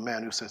ministering to a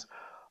man who says,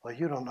 well,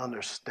 you don't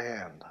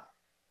understand.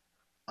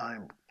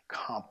 I'm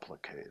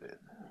complicated.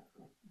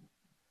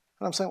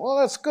 And I'm saying, well,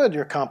 that's good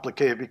you're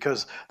complicated,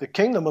 because the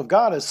kingdom of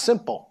God is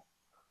simple.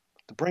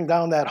 To bring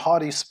down that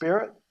haughty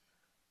spirit,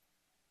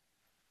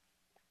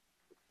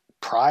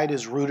 pride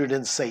is rooted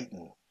in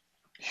Satan.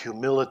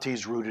 Humility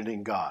is rooted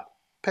in God.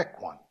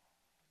 Pick one.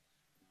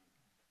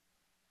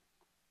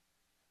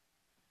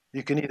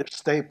 You can either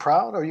stay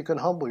proud or you can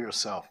humble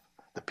yourself.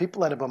 The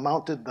people that have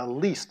amounted the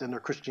least in their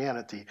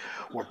Christianity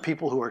were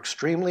people who were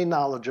extremely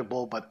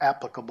knowledgeable but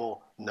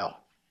applicable, no.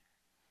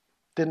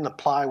 Didn't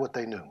apply what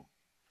they knew.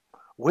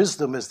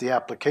 Wisdom is the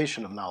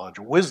application of knowledge.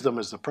 Wisdom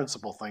is the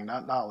principal thing,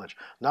 not knowledge.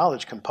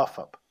 Knowledge can puff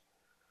up.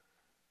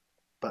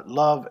 But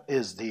love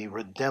is the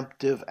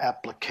redemptive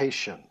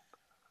application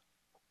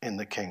in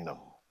the kingdom.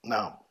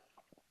 Now,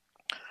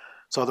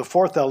 so the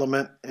fourth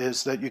element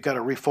is that you got to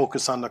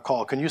refocus on the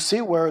call. Can you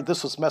see where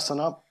this was messing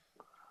up?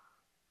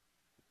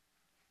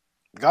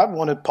 God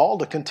wanted Paul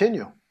to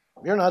continue.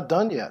 You're not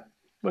done yet.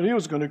 But he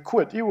was going to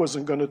quit. He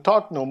wasn't going to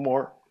talk no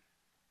more.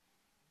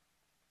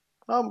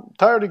 I'm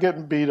tired of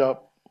getting beat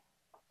up.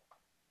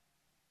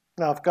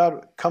 Now, if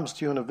God comes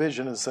to you in a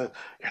vision and says,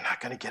 you're not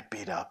going to get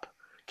beat up,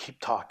 keep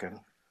talking,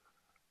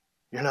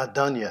 you're not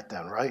done yet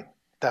then, right?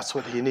 That's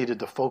what he needed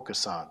to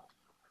focus on.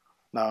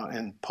 Now,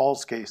 in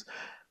Paul's case,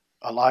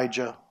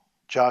 Elijah,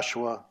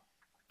 Joshua,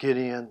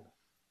 Gideon,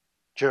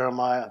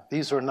 Jeremiah,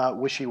 these are not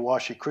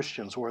wishy-washy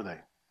Christians, were they?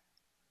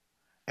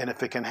 And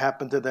if it can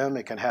happen to them,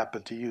 it can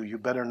happen to you. You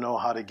better know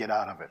how to get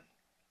out of it.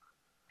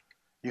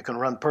 You can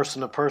run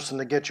person to person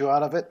to get you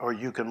out of it, or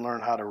you can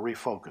learn how to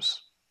refocus.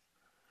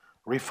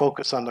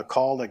 Refocus on the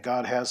call that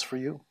God has for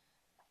you.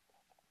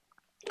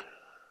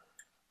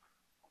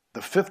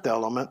 The fifth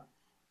element,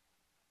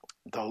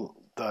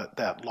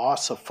 that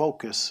loss of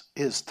focus,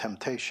 is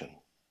temptation.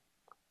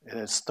 And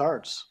it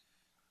starts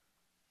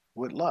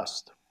with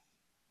lust.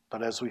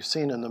 But as we've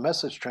seen in the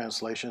Message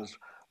translations,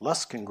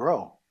 lust can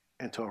grow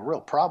into a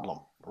real problem,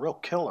 a real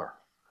killer.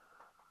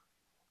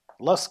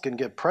 Lust can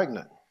get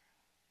pregnant.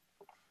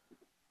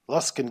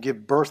 Lust can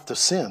give birth to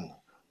sin.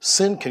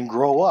 Sin can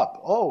grow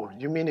up. Oh,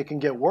 you mean it can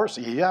get worse?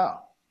 Yeah.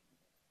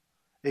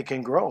 It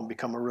can grow and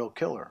become a real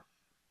killer.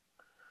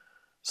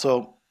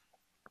 So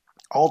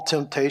all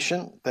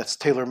temptation that's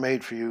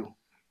tailor-made for you,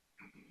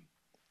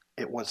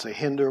 it wants to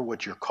hinder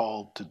what you're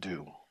called to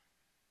do.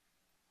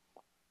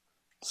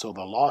 So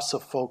the loss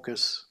of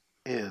focus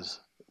is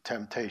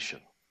temptation.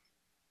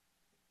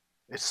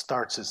 It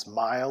starts as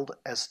mild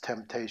as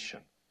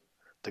temptation.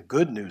 The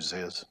good news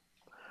is,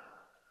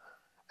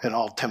 and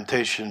all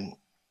temptation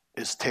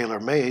is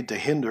tailor-made to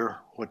hinder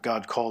what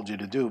God called you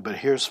to do. But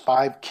here's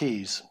 5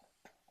 keys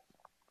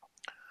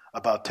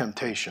about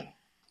temptation.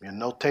 You're a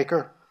note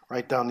taker?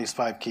 Write down these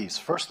 5 keys.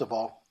 First of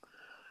all,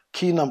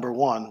 key number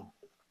 1,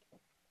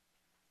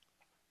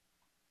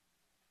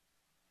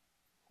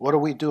 what do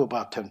we do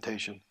about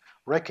temptation?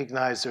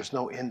 Recognize there's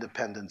no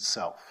independent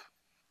self.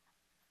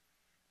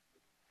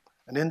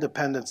 An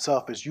independent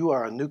self is you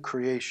are a new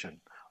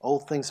creation.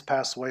 Old things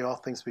pass away, all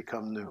things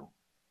become new.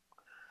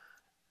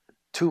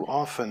 Too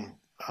often,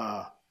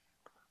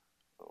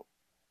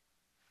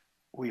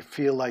 we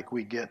feel like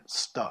we get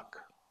stuck.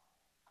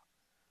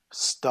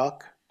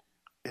 Stuck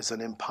is an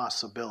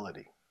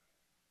impossibility.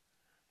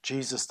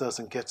 Jesus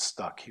doesn't get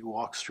stuck. He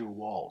walks through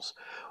walls.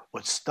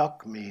 What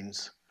stuck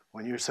means,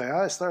 when you say,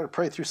 I started to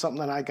pray through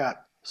something and I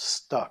got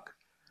stuck.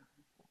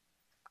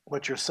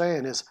 What you're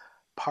saying is,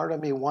 part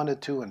of me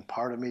wanted to and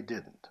part of me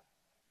didn't.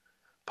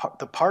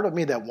 The part of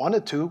me that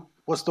wanted to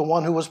was the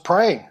one who was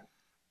praying.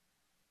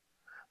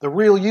 The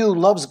real you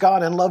loves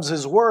God and loves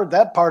His Word.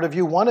 That part of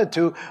you wanted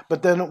to,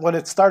 but then when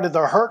it started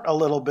to hurt a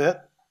little bit,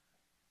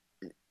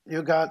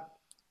 you got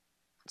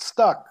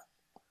stuck.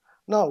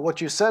 No, what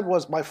you said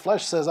was, my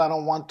flesh says I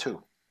don't want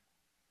to.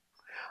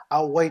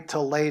 I'll wait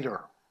till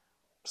later,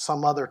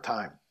 some other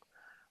time.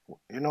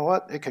 You know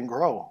what? It can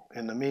grow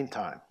in the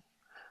meantime.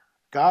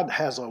 God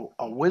has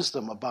a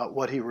wisdom about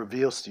what He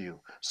reveals to you.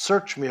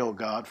 Search me, O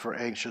God, for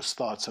anxious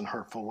thoughts and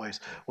hurtful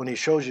ways. When He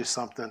shows you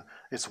something,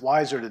 it's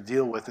wiser to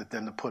deal with it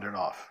than to put it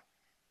off.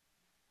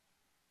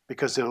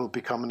 Because it'll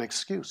become an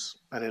excuse,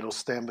 and it'll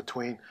stand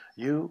between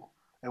you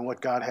and what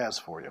God has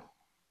for you.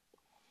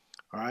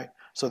 All right?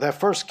 So that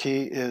first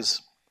key is,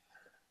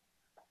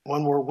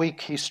 when we're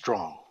weak, He's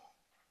strong.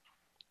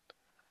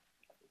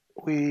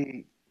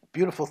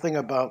 Beautiful thing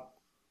about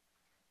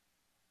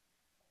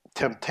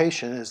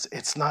temptation is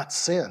it's not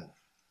sin.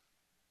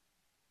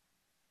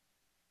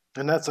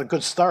 And that's a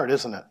good start,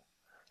 isn't it?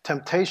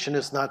 Temptation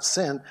is not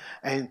sin,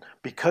 and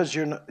because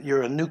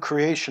you're a new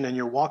creation and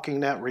you're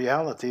walking that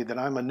reality that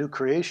I'm a new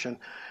creation,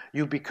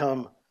 you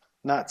become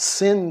not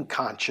sin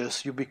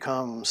conscious, you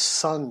become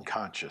son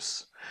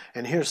conscious.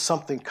 And here's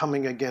something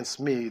coming against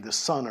me, the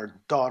son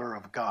or daughter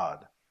of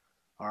God.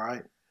 All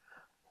right?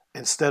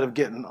 Instead of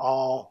getting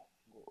all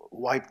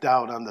wiped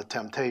out on the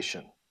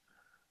temptation.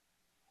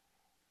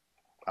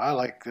 I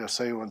like to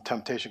say when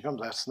temptation comes,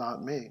 that's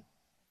not me.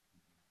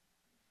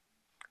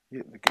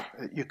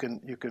 You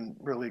can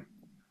really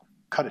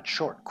cut it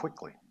short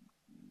quickly.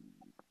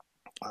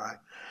 All right.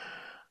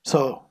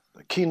 So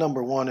key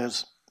number one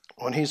is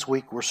when he's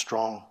weak, we're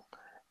strong,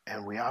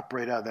 and we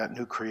operate out of that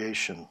new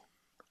creation.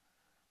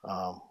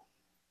 The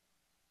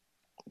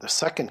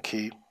second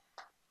key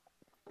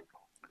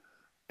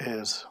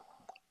is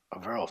a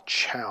real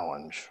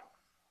challenge,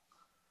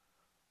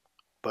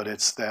 but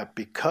it's that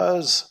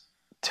because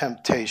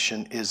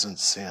temptation isn't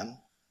sin,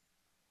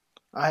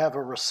 I have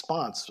a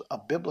response, a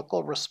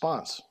biblical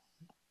response.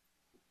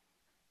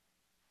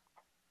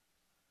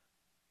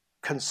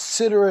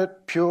 Consider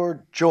it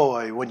pure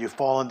joy when you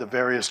fall into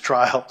various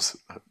trials.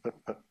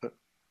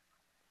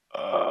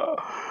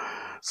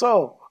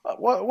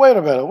 Wait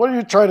a minute. What are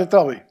you trying to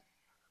tell me?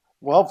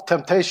 Well, if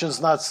temptation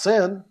is not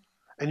sin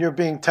and you're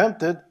being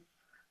tempted,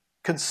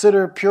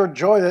 consider pure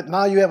joy that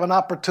now you have an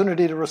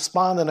opportunity to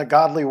respond in a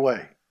godly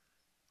way.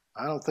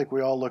 I don't think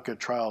we all look at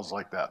trials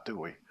like that, do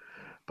we?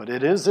 But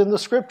it is in the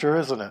scripture,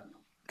 isn't it?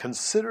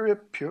 Consider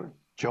it pure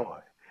joy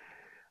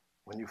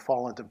when you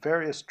fall into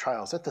various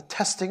trials, that the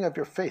testing of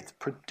your faith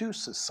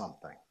produces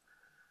something.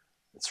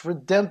 It's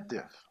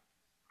redemptive.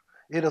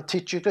 It'll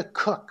teach you to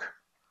cook.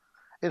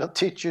 It'll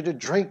teach you to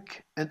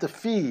drink and to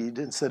feed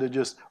instead of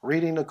just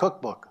reading the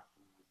cookbook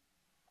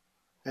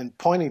and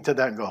pointing to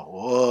that and go,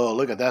 whoa,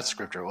 look at that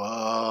scripture.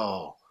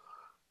 Whoa.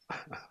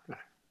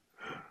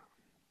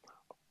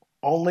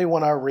 Only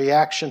when our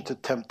reaction to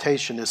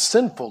temptation is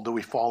sinful do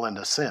we fall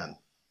into sin.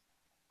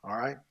 All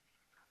right?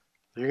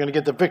 You're going to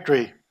get the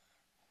victory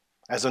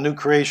as a new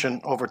creation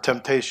over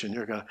temptation.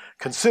 You're going to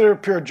consider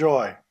pure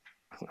joy.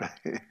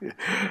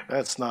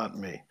 That's not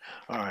me.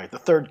 All right, the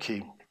third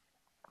key.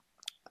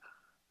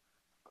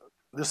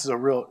 This is a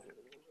real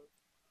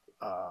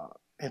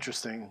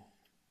interesting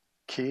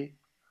key.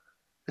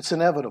 It's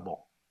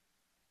inevitable.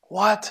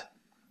 What?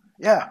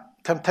 Yeah,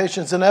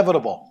 temptation's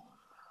inevitable.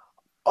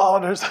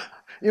 Oh,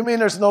 you mean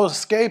there's no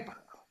escape?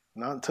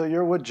 Not until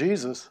you're with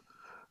Jesus,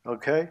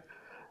 okay?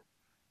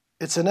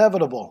 It's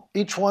inevitable.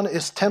 Each one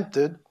is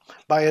tempted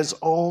by his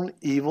own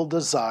evil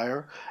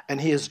desire,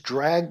 and he is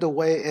dragged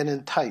away and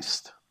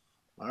enticed.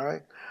 All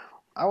right?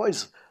 I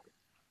always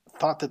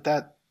thought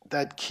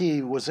that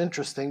key was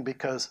interesting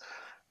because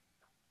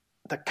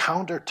the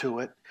counter to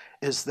it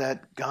is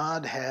that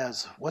God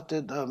has, what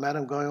did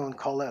Madame Guyon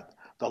call that?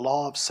 The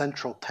law of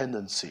central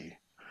tendency,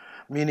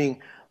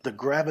 meaning the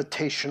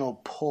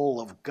gravitational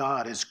pull of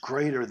God is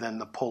greater than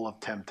the pull of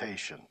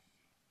temptation.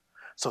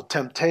 So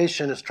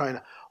temptation is trying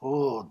to,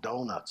 oh,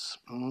 donuts.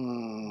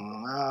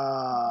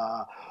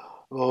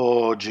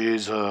 Oh,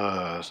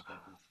 Jesus.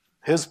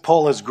 His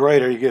pull is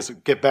greater. You guys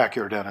get back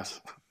here,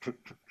 Dennis.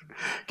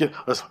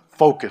 Let's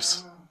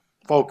focus.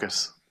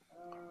 Focus.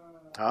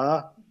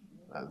 Huh?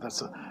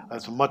 That's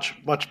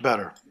much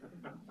better.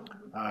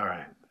 All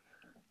right.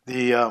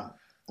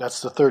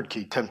 That's the third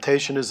key.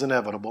 Temptation is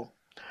inevitable.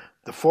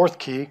 The fourth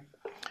key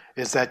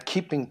is that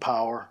keeping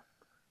power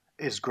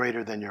is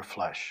greater than your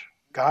flesh.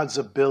 God's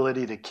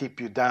ability to keep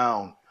you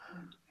down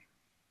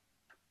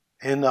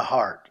in the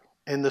heart,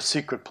 in the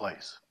secret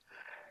place,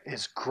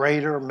 is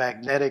greater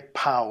magnetic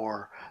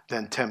power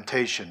than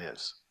temptation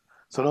is.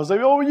 So don't say,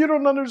 oh, you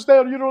don't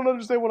understand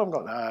what I'm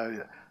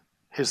going.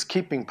 His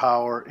keeping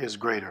power is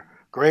greater.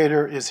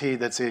 Greater is he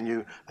that's in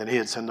you than he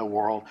that's in the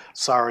world.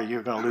 Sorry,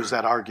 you're going to lose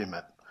that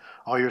argument.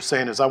 All you're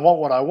saying is, I want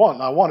what I want,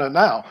 and I want it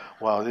now.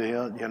 Well,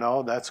 you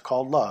know, that's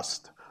called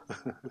lust.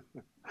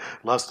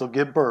 Lust will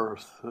give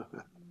birth.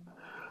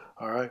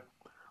 All right?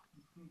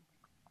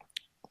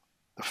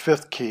 The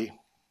fifth key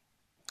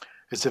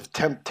is if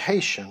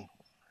temptation,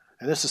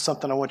 and this is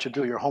something I want you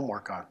to do your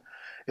homework on,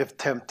 if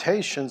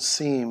temptation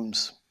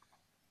seems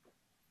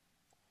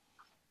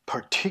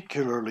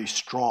particularly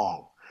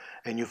strong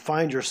and you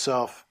find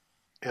yourself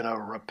in a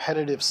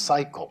repetitive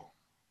cycle,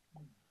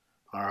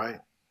 all right,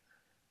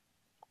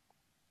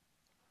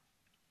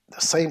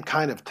 the same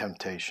kind of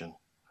temptation,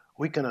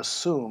 we can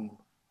assume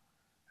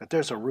that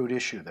there's a root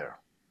issue there.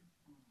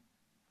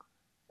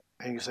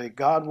 And you say,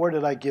 God, where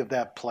did I give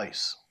that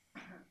place?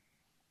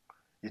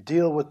 You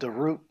deal with the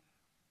root,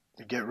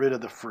 you get rid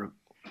of the fruit.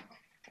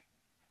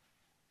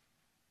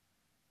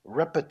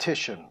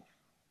 Repetition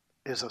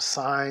is a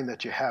sign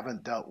that you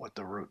haven't dealt with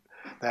the root.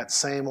 That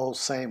same old,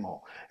 same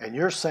old. And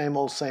your same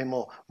old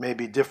may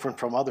be different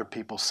from other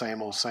people's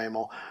same old,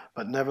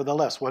 but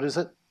nevertheless, what is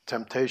it?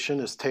 Temptation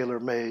is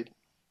tailor-made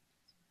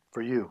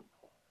for you.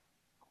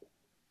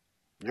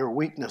 Your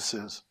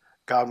weaknesses,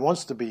 God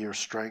wants to be your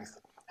strength.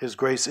 His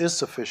grace is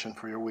sufficient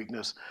for your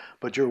weakness,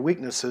 but your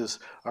weaknesses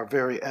are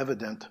very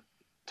evident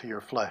to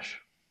your flesh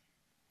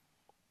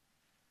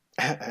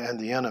and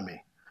the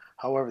enemy.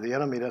 However, the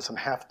enemy doesn't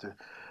have to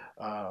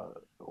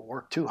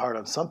work too hard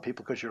on some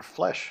people because your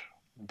flesh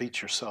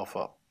beats yourself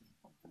up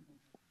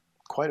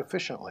quite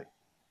efficiently.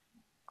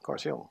 Of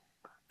course, he'll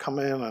come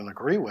in and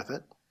agree with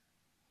it.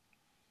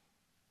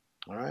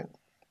 All right?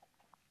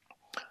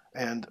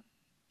 And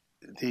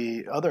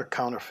the other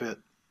counterfeit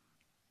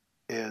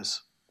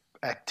is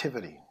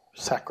activity,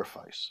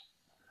 sacrifice.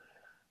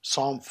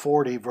 Psalm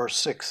 40, verse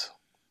 6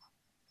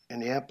 in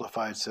the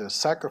Amplified says,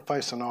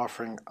 sacrifice and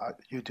offering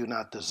you do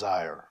not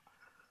desire.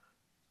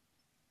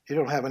 You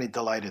don't have any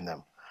delight in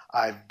them.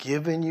 I've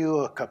given you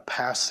a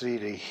capacity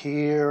to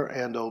hear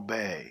and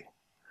obey.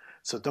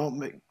 So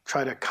don't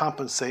try to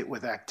compensate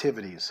with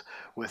activities,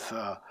 with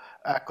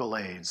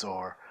accolades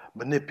or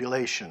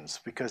manipulations,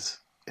 because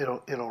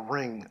it'll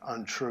ring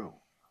untrue.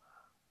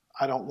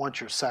 I don't want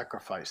your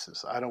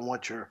sacrifices. I don't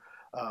want your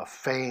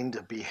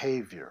feigned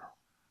behavior.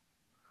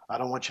 I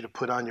don't want you to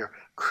put on your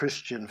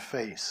Christian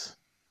face.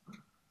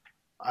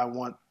 I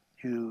want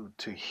you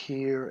to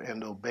hear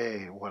and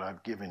obey what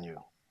I've given you.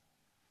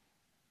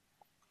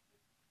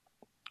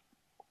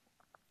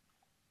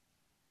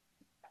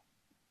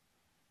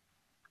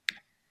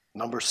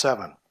 Number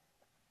 7,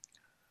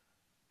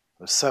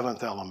 the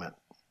 7th element,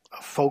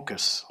 a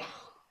focus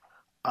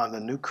on the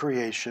new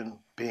creation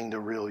being the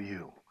real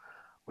you.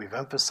 We've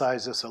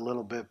emphasized this a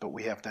little bit, but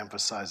we have to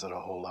emphasize it a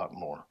whole lot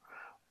more.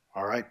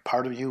 All right,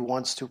 part of you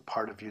wants to,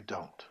 part of you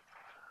don't.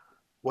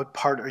 What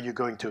part are you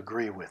going to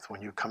agree with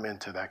when you come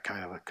into that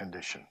kind of a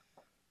condition?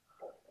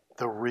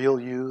 The real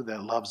you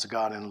that loves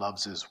God and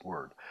loves His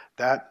Word.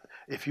 That,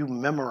 if you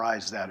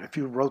memorize that, if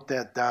you wrote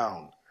that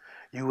down,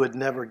 you would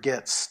never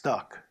get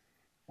stuck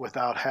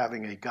without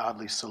having a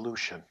godly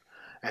solution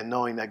and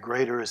knowing that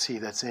greater is He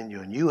that's in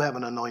you. And you have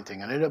an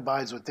anointing and it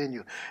abides within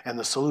you and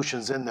the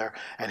solution's in there.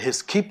 And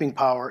His keeping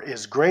power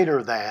is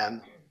greater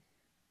than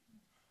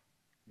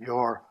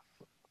your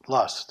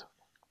lust.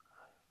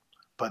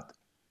 But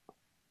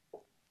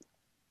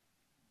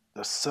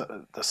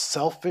the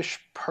selfish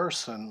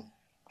person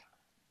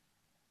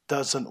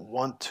doesn't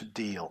want to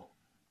deal.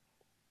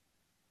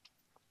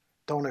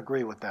 Don't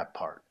agree with that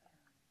part.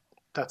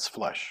 That's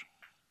flesh.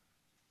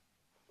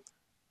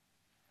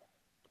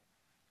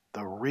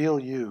 The real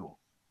you,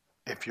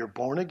 if you're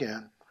born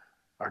again,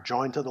 are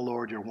joined to the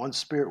Lord, you're one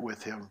spirit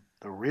with Him,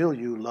 the real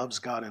you loves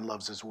God and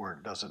loves His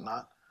Word, does it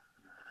not?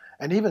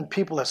 And even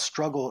people that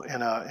struggle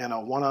in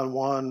a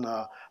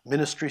one-on-one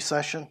ministry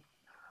session,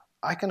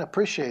 I can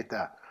appreciate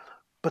that.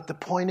 But the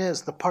point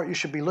is, the part you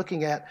should be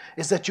looking at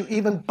is that you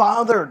even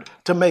bothered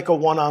to make a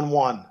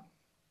one-on-one.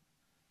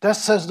 That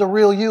says the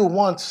real you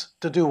wants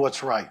to do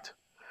what's right.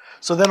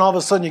 So then all of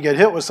a sudden you get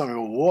hit with something,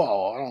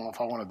 whoa, I don't know if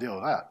I want to deal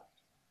with that.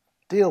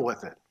 Deal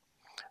with it.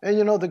 And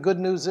you know, the good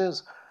news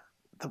is,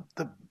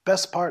 the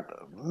best part,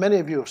 many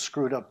of you have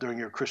screwed up during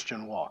your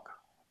Christian walk.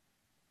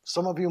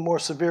 Some of you more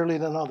severely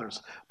than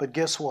others. But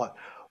guess what?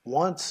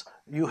 Once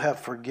you have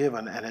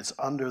forgiven and it's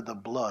under the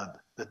blood,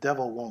 the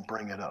devil won't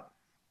bring it up.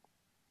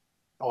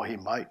 Oh, he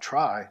might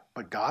try,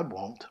 but God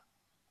won't.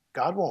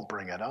 God won't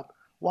bring it up.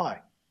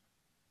 Why?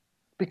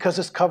 Because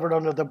it's covered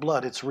under the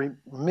blood. It's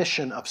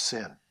remission of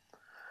sin.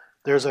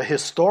 There's a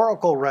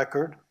historical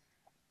record,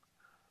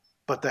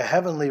 but the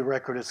heavenly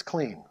record is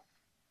clean.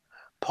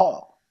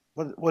 Paul,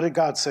 what did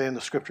God say in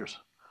the scriptures?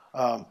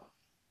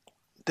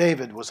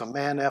 David was a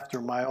man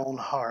after my own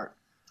heart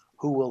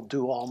who will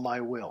do all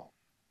my will.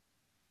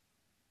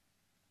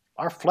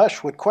 Our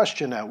flesh would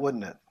question that,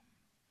 wouldn't it?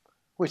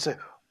 We'd say,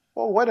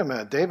 well, wait a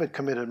minute, David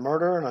committed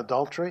murder and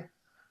adultery.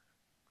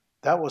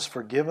 That was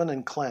forgiven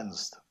and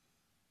cleansed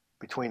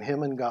between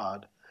him and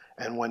God.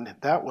 And when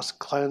that was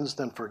cleansed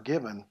and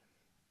forgiven,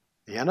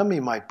 the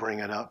enemy might bring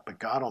it up, but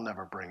God will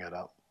never bring it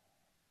up.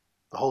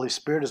 The Holy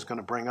Spirit is going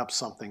to bring up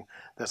something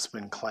that's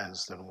been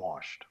cleansed and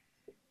washed.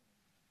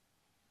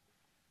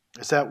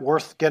 Is that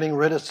worth getting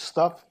rid of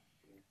stuff?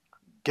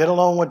 Get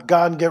along with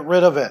God and get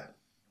rid of it.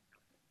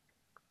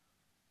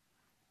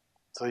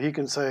 So He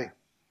can say,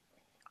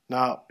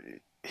 now,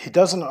 He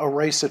doesn't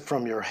erase it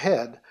from your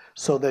head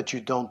so that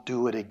you don't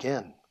do it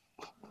again.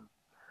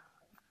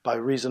 By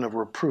reason of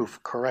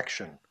reproof,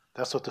 correction.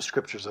 That's what the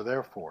scriptures are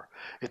there for.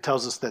 It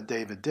tells us that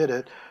David did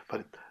it,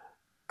 but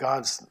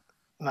God's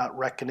not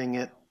reckoning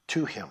it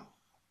to him.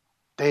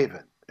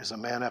 David is a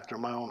man after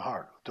my own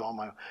heart.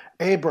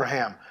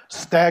 Abraham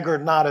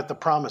staggered not at the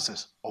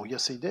promises. Oh,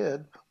 yes, he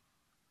did.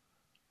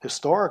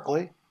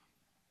 Historically.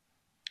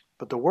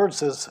 But the word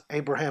says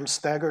Abraham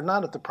staggered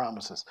not at the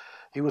promises.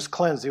 He was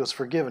cleansed. He was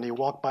forgiven. He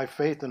walked by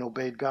faith and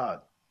obeyed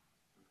God.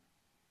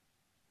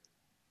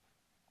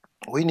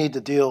 We need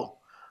to deal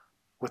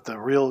with the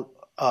real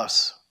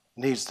us.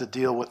 Needs to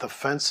deal with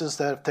offenses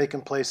that have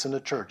taken place in the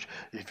church.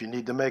 If you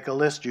need to make a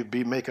list, you'd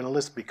be making a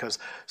list because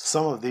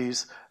some of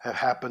these have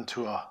happened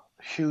to a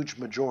huge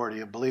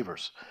majority of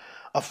believers.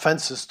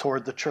 Offenses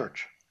toward the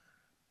church.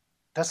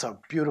 That's a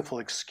beautiful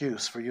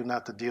excuse for you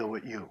not to deal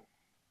with you.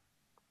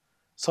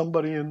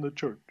 Somebody in the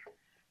church.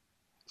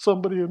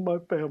 Somebody in my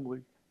family.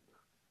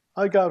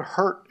 I got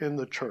hurt in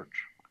the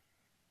church.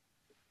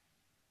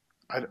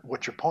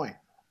 What's your point?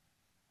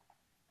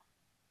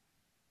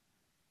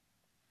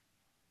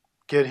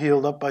 Get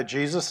healed up by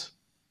Jesus?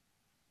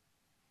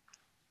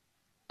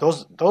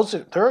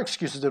 Their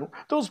excuses didn't.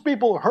 Those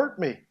people hurt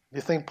me. You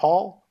think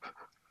Paul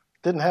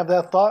didn't have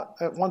that thought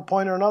at one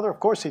point or another? Of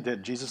course he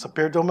did. Jesus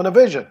appeared to him in a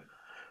vision.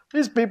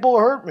 These people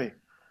hurt me.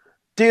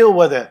 Deal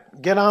with it.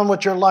 Get on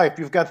with your life.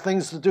 You've got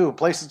things to do,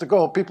 places to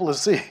go, people to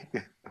see,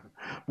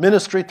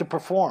 ministry to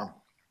perform.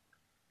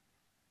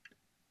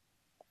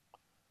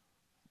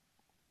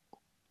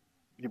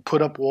 You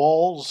put up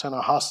walls in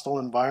a hostile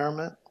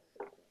environment.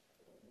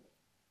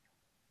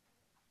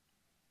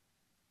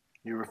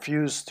 You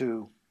refuse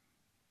to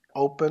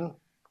open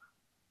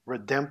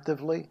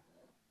redemptively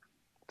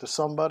to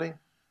somebody.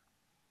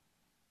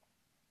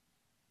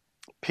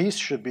 Peace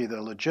should be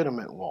the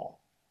legitimate wall.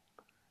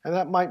 And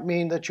that might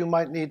mean that you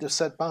might need to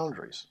set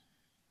boundaries.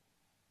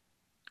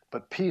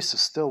 But peace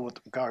is still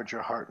what guards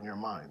your heart and your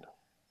mind.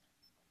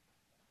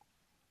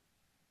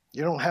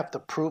 You don't have to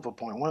prove a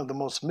point. One of the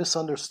most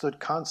misunderstood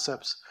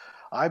concepts,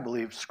 I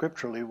believe,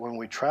 scripturally, when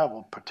we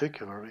travel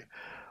particularly,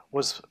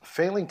 was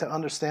failing to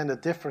understand the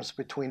difference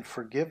between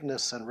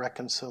forgiveness and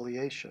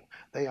reconciliation.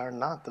 They are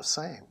not the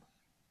same.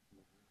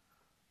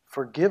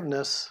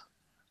 Forgiveness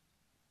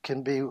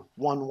can be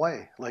one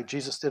way, like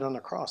Jesus did on the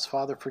cross.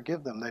 Father,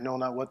 forgive them. They know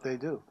not what they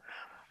do.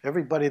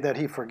 Everybody that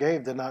he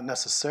forgave did not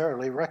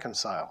necessarily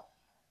reconcile.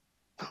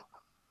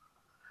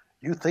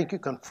 You think you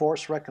can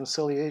force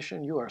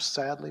reconciliation? You are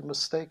sadly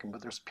mistaken.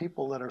 But there's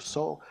people that are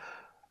so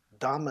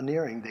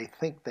domineering, they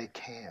think they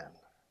can.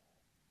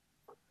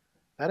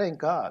 That ain't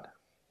God.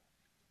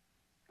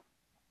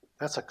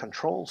 That's a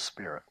control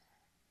spirit.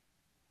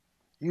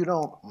 You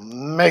don't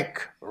make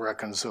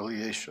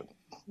reconciliation.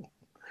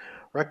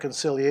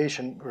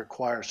 Reconciliation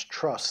requires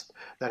trust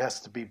that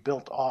has to be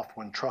built off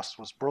when trust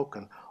was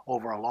broken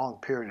over a long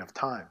period of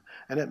time.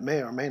 And it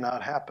may or may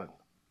not happen.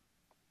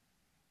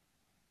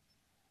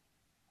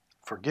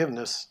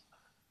 Forgiveness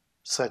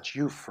sets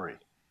you free,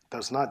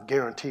 does not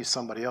guarantee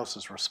somebody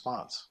else's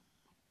response.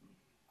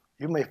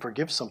 You may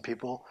forgive some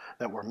people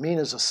that were mean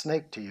as a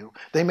snake to you.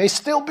 They may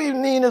still be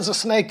mean as a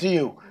snake to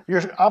you.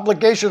 Your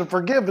obligation to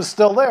forgive is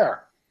still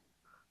there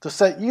to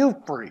set you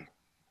free.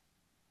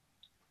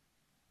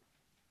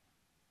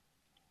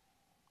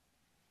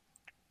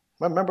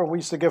 Remember, we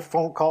used to get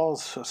phone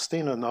calls,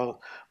 Stina knows,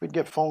 we'd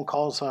get phone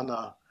calls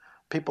on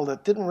people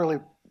that didn't really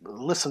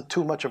listen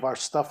too much of our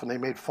stuff, and they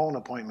made phone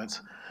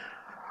appointments.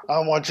 I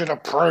want you to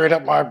pray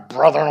that my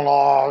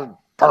brother-in-law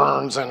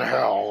burns in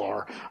hell,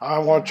 or I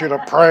want you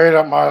to pray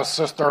that my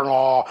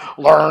sister-in-law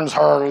learns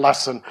her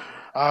lesson.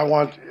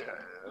 I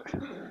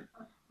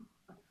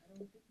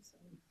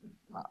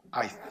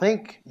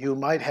think you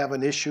might have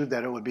an issue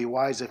that it would be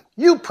wise if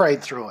you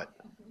prayed through it.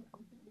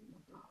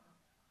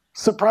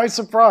 Surprise,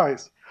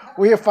 surprise.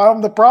 We have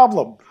found the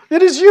problem.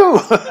 It is you.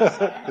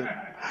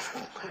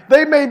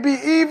 They may be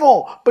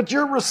evil, but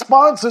your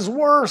response is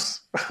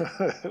worse.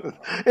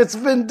 It's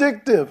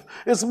vindictive.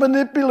 It's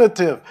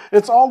manipulative.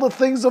 It's all the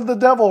things of the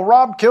devil.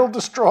 Rob, kill,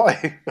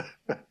 destroy.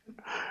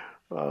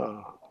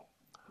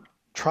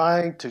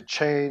 Trying to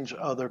change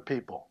other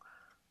people.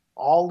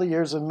 All the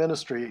years of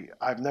ministry,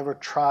 I've never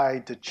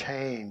tried to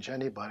change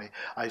anybody.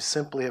 I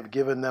simply have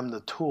given them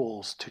the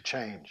tools to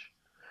change.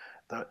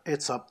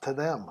 It's up to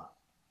them.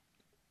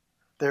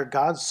 They're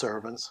God's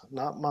servants,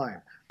 not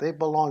mine. They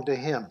belong to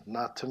him,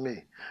 not to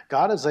me.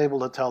 God is able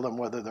to tell them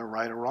whether they're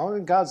right or wrong,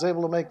 and God's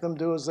able to make them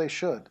do as they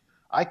should.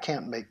 I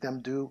can't make them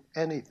do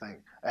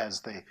anything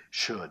as they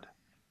should.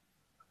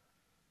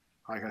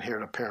 I can hear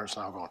the parents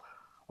now going,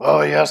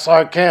 well, yes,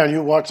 I can.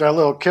 You watch that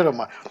little kid of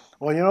mine.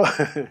 Well, you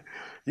know,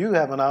 you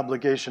have an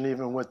obligation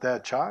even with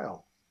that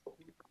child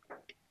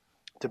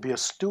to be a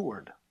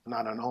steward,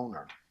 not an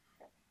owner.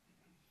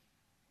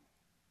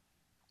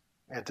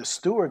 And to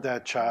steward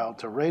that child,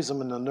 to raise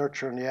them in the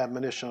nurture and the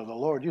admonition of the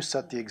Lord, you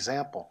set the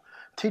example.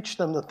 Teach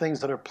them the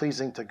things that are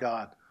pleasing to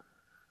God.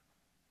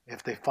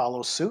 If they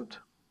follow suit,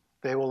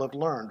 they will have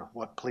learned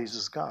what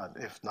pleases God.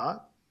 If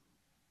not,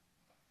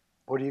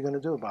 what are you going to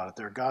do about it?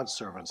 They're God's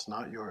servants,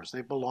 not yours.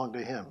 They belong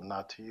to him,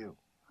 not to you.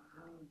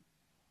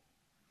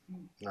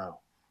 No.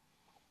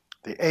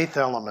 The eighth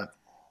element,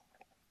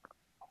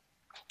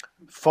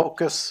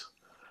 focus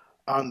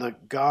on the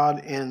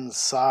God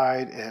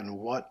inside and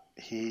what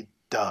he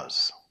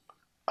does.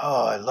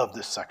 Oh, I love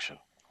this section.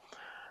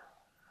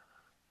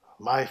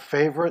 My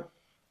favorite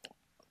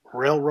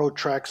railroad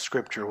track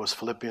scripture was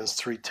Philippians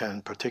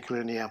 3:10,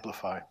 particularly in the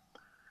Amplified.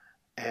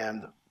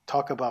 And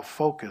talk about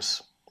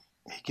focus.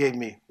 He gave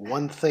me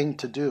one thing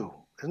to do.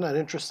 Isn't that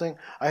interesting?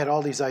 I had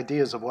all these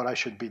ideas of what I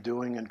should be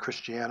doing in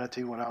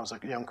Christianity when I was a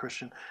young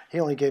Christian. He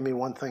only gave me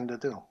one thing to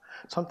do.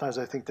 Sometimes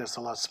I think that's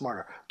a lot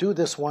smarter. Do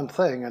this one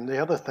thing and the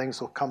other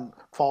things will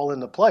fall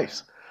into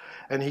place.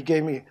 And he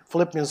gave me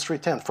Philippians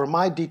 3:10. For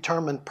my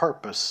determined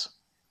purpose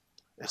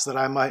is that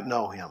I might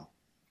know him,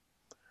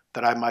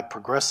 that I might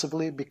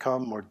progressively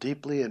become more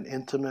deeply and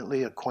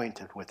intimately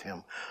acquainted with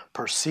him,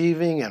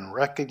 perceiving and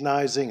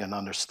recognizing and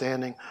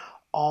understanding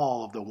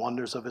all of the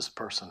wonders of his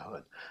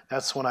personhood.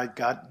 That's when I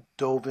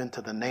dove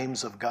into the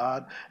names of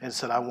God and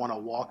said, I want to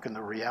walk in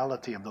the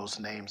reality of those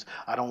names.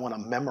 I don't want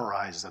to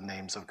memorize the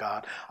names of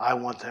God. I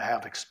want to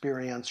have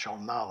experiential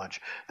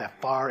knowledge that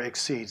far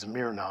exceeds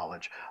mere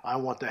knowledge. I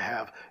want to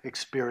have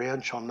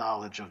experiential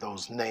knowledge of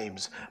those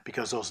names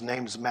because those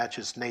names match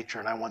his nature,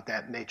 and I want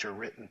that nature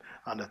written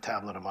on the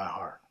tablet of my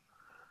heart.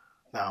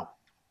 Now,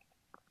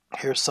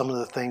 here's some of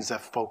the things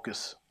that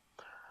focus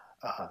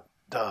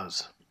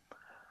does.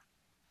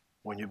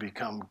 When you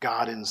become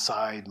God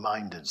inside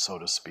minded, so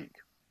to speak.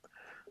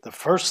 The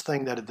first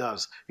thing that it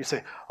does, you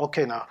say,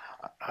 okay, now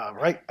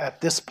right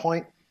at this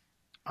point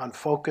on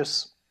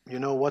focus, you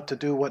know what to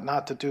do, what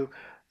not to do.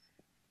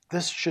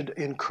 This should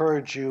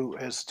encourage you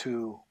as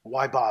to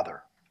why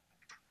bother.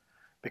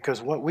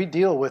 Because what we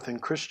deal with in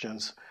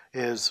Christians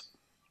is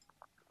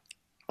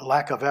a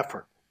lack of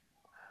effort.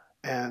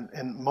 And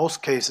in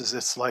most cases,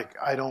 it's like,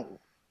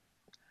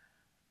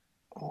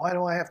 why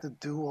do I have to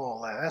do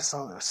all that? That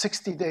sounds a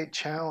 60-day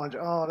challenge.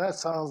 Oh, that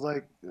sounds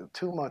like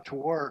too much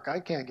work. I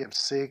can't give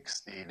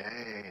 60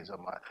 days of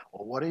my.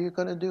 Well, what are you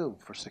going to do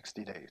for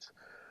 60 days?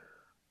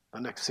 The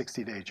next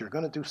 60 days, you're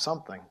going to do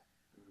something.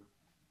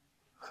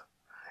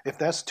 If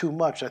that's too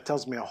much, that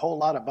tells me a whole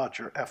lot about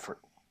your effort.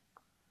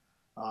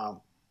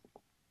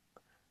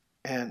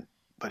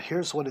 But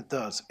here's what it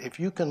does. If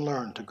you can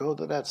learn to go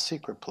to that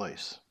secret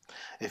place,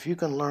 if you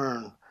can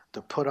learn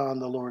to put on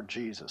the Lord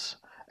Jesus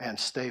and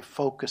stay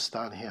focused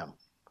on him,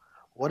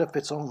 what if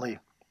it's only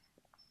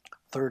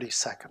 30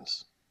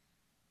 seconds?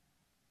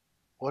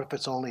 What if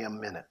it's only a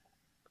minute?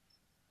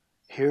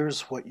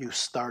 Here's what you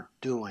start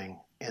doing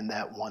in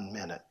that 1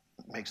 minute.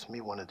 It makes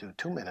me want to do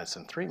 2 minutes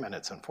and 3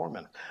 minutes and 4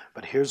 minutes.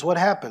 But here's what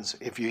happens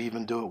if you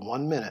even do it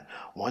 1 minute.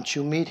 Once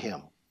you meet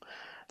him,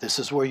 this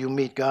is where you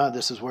meet God.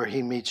 This is where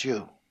he meets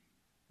you,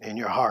 in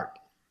your heart,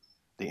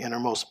 the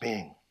innermost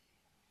being.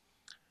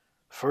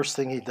 First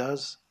thing he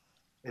does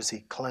is he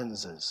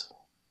cleanses.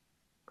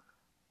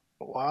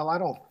 While I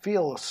don't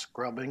feel a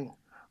scrubbing,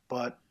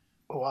 but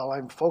while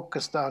I'm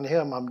focused on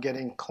him, I'm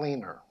getting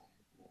cleaner.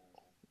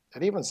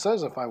 It even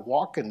says if I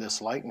walk in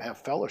this light and have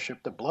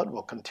fellowship, the blood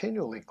will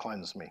continually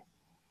cleanse me.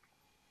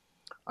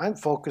 I'm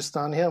focused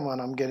on him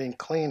and I'm getting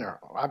cleaner.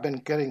 I've been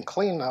getting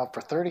clean now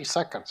for 30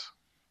 seconds.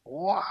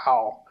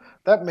 Wow,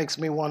 that makes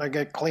me want to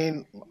get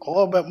clean a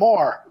little bit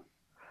more.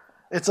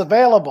 It's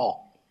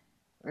available,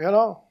 you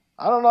know.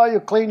 I don't know how you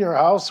clean your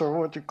house or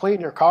what you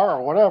clean your car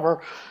or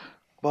whatever,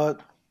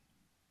 but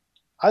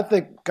I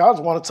think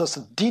God wants us to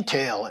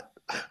detail it.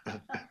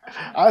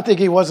 I think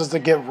he wants us to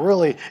get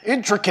really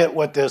intricate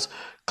with this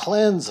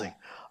cleansing.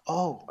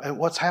 Oh, and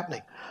what's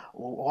happening?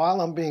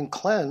 While I'm being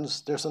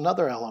cleansed, there's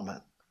another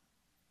element.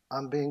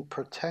 I'm being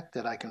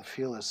protected. I can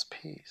feel his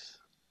peace.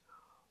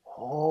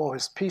 Oh,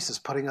 his peace is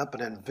putting up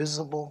an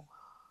invisible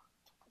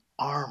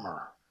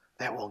armor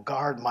that will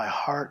guard my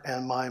heart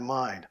and my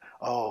mind.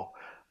 Oh,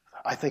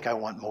 I think I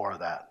want more of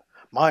that.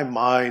 My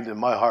mind and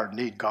my heart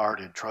need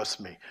guarded, trust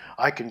me.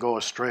 I can go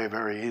astray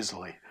very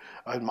easily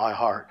in my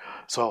heart.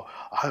 So,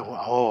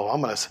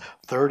 I'm going to,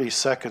 30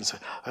 seconds,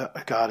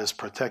 God is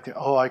protecting.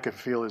 Oh, I can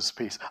feel his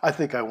peace. I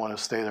think I want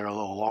to stay there a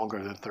little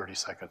longer than 30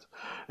 seconds.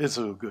 It's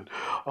so good.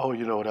 Oh,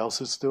 you know what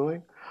else it's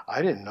doing?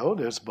 I didn't know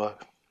this,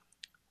 but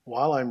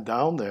while I'm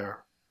down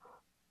there,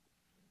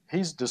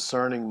 he's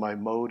discerning my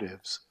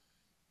motives.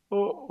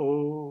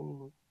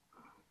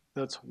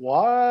 That's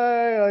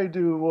why I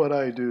do what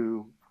I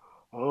do.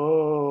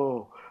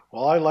 Oh,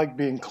 well, I like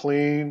being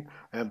clean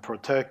and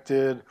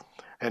protected,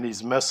 and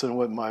he's messing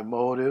with my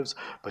motives.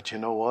 But you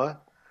know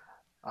what?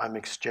 I'm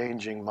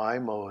exchanging my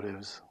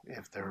motives,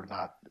 if they're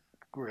not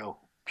real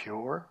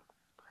pure,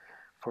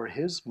 for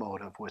his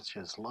motive, which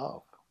is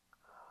love.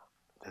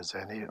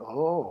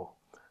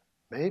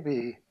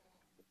 Maybe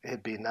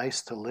it'd be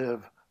nice to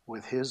live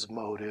with his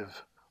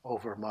motive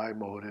over my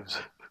motives.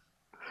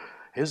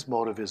 His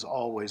motive is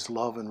always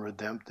love and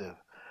redemptive.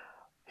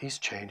 He's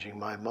changing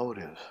my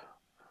motive.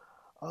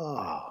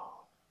 Oh,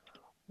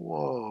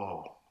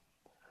 whoa.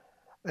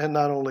 And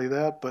not only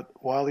that, but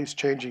while he's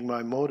changing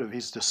my motive,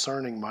 he's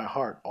discerning my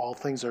heart. All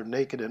things are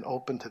naked and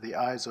open to the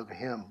eyes of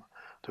him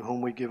to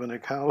whom we give an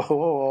account.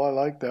 Oh, I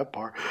like that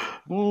part.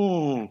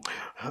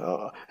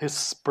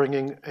 It's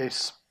bringing a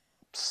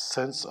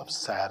sense of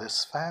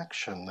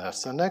satisfaction.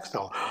 That's the next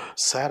one.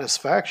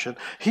 Satisfaction.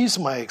 He's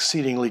my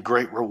exceedingly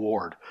great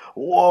reward.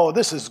 Whoa,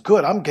 this is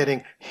good. I'm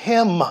getting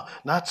him,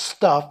 not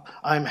stuff.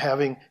 I'm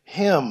having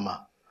him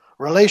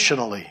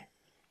relationally.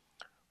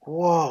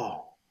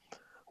 Whoa.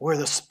 Where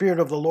the Spirit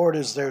of the Lord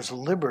is, there's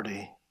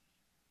liberty.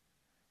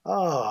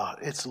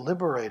 It's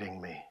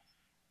liberating me.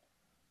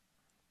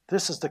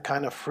 This is the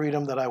kind of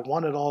freedom that I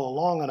wanted all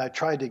along, and I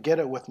tried to get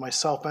it with my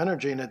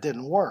self-energy, and it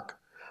didn't work.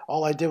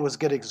 All I did was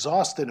get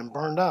exhausted and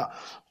burned out.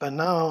 But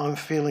now I'm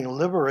feeling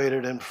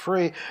liberated and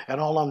free, and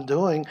all I'm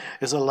doing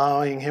is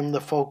allowing him to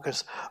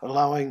focus,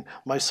 allowing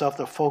myself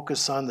to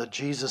focus on the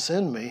Jesus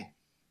in me.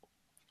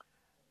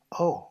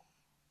 Oh,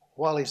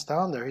 while he's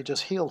down there, he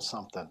just healed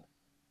something.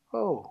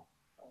 Oh,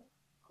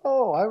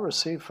 I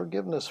received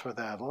forgiveness for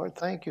that. Lord,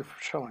 thank you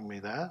for showing me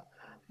that.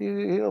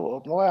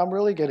 Boy, I'm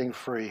really getting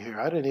free here.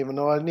 I didn't even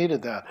know I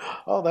needed that.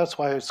 Oh, that's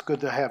why it's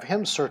good to have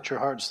him search your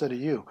heart instead of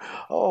you.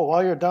 Oh,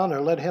 while you're down there,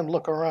 let him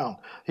look around.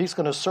 He's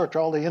going to search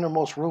all the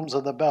innermost rooms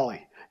of the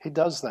belly. He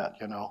does that,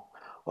 you know.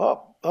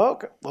 Oh,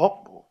 Okay.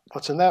 Oh,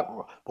 what's in that?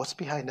 What's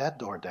behind that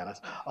door, Dennis?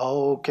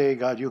 Okay,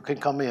 God, you can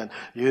come in.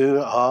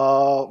 Yep.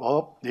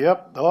 Oh,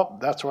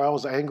 that's where I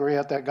was angry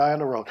at that guy on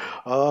the road.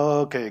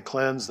 Okay,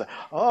 cleanse that.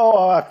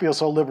 Oh, I feel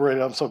so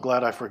liberated. I'm so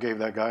glad I forgave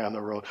that guy on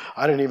the road.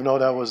 I didn't even know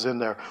that was in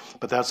there.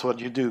 But that's what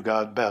you do,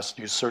 God, best.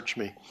 You search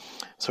me.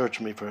 Search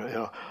me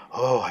for,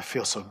 oh, I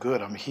feel so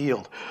good. I'm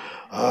healed.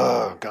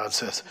 Oh, God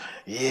says,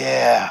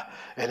 yeah.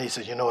 And he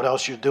said, you know what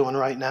else you're doing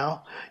right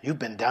now? You've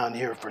been down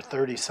here for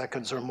 30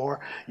 seconds or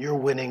more. You're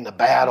winning the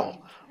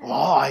battle. Oh,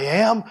 I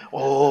am?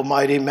 Oh,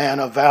 mighty man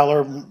of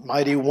valor,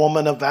 mighty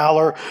woman of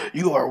valor,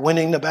 you are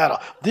winning the battle.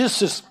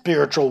 This is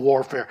spiritual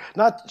warfare,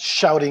 not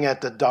shouting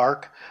at the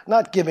dark,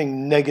 not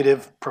giving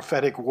negative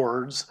prophetic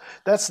words.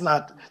 That's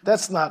not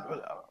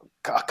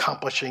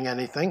accomplishing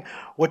anything.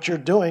 What you're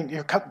doing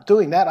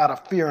that out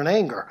of fear and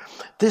anger.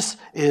 This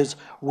is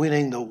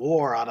winning the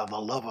war out of the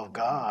love of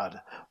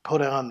God.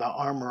 Put on the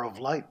armor of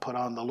light, put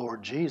on the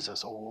Lord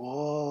Jesus.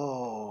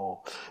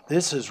 Whoa,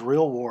 this is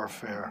real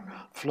warfare,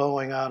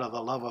 flowing out of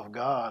the love of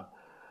God,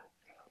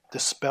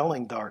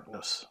 dispelling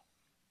darkness.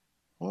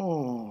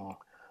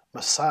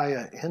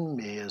 Messiah in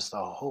me is the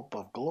hope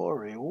of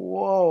glory.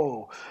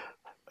 Whoa.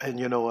 And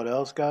you know what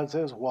else God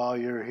says? While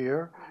you're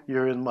here,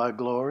 you're in my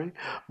glory.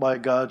 My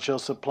God shall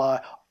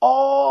supply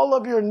all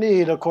of your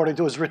need according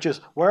to his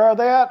riches. Where are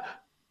they at?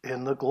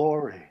 In the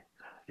glory.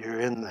 You're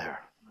in there.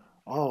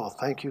 Oh,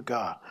 thank you,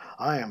 God.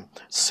 I am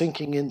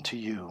sinking into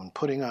you and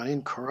putting on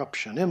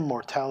incorruption,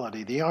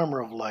 immortality, the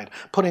armor of light,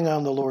 putting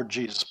on the Lord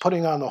Jesus,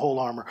 putting on the whole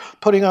armor,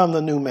 putting on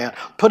the new man,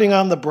 putting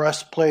on the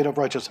breastplate of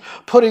righteousness,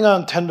 putting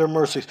on tender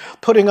mercies,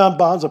 putting on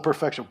bonds of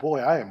perfection. Boy,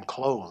 I am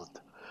clothed.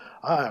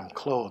 I am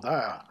clothed.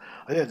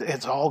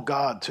 It's all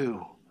God,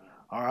 too.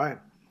 All right?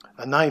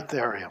 The ninth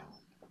area.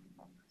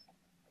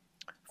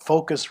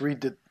 Focus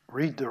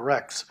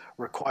redirects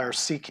requires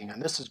seeking.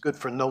 And this is good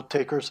for note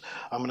takers.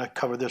 I'm going to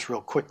cover this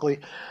real quickly.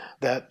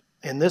 That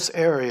in this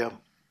area,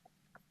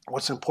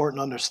 what's important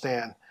to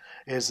understand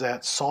is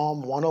that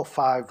Psalm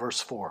 105,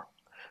 verse 4.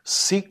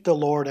 Seek the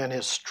Lord and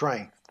his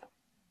strength.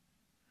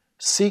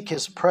 Seek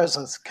his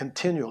presence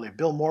continually.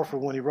 Bill Morford,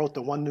 when he wrote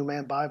the One New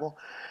Man Bible,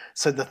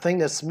 said the thing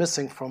that's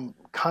missing from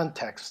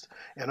context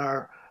in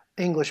our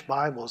English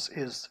Bibles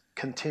is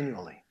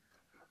continually.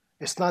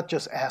 It's not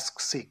just ask,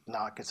 seek,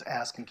 knock. It's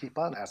ask and keep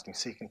on asking,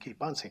 seek and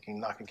keep on seeking,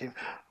 knock and keep,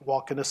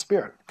 walk in the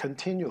Spirit.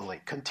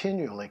 Continually,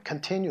 continually,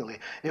 continually.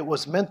 It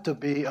was meant to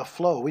be a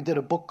flow. We did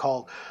a book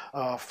called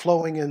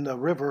Flowing in the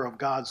River of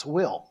God's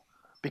Will,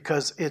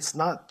 because it's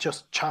not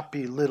just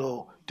choppy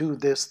little do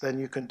this, then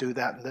you can do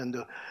that, and then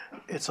do.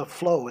 It's a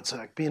flow. It's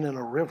like being in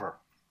a river.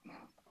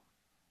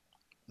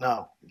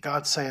 Now,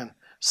 God's saying,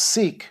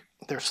 seek.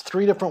 There's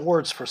 3 different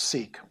words for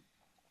seek.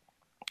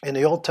 In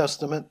the Old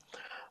Testament,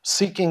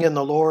 seeking in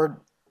the Lord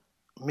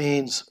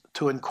means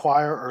to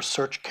inquire or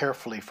search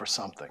carefully for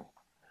something.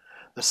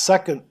 The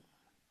second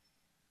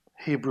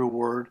Hebrew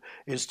word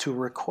is to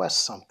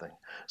request something.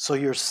 So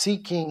you're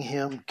seeking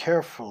him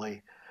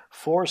carefully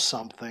for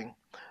something.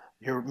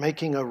 You're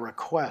making a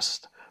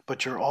request,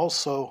 but you're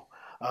also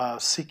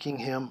seeking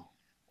him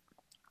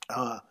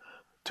to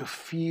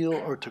feel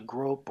or to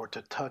grope or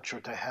to touch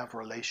or to have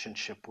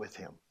relationship with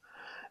him.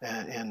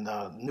 And in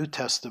the New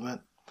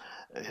Testament,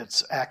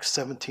 it's Acts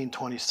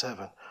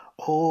 17:27.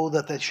 Oh,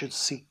 that they should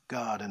seek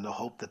God in the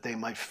hope that they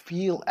might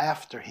feel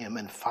after him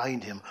and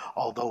find him,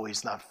 although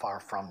he's not far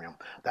from them.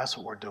 That's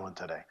what we're doing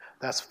today.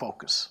 That's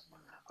focus.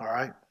 All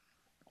right?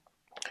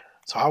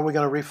 So how are we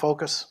going to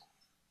refocus?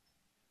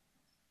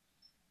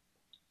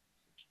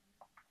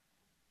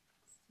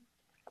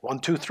 One,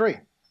 two, three.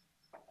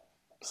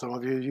 Some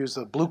of you use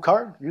the blue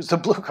card. Use the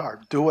blue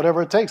card. Do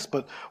whatever it takes.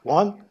 But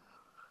 1,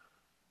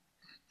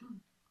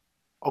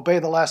 obey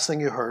the last thing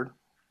you heard.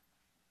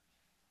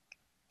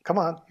 Come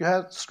on, you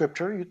have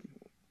scripture,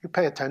 you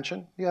pay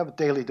attention, you have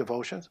daily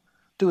devotions.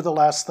 Do the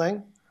last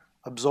thing,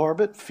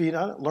 absorb it, feed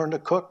on it, learn to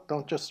cook,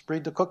 don't just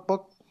read the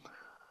cookbook.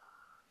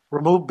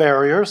 Remove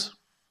barriers.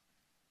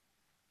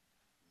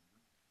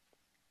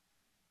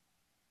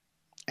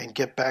 And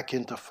get back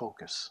into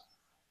focus.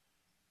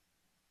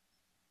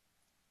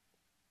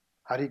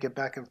 How do you get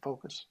back in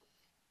focus?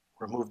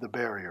 Remove the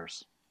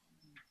barriers.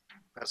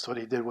 That's what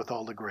he did with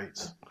all the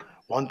greats.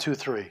 1, 2,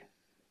 3.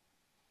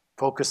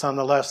 Focus on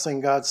the last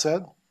thing God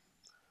said.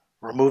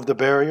 Remove the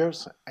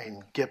barriers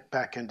and get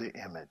back into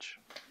image.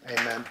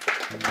 Amen.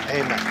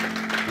 Amen.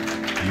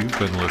 You've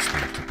been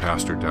listening to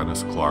Pastor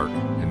Dennis Clark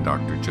and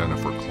Dr.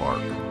 Jennifer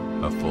Clark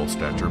of Full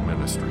Stature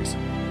Ministries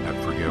at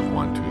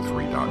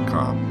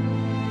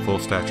Forgive123.com. Full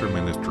Stature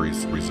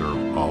Ministries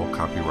reserve all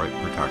copyright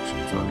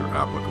protections under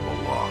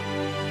applicable law.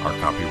 Our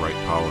copyright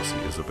policy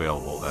is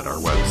available at our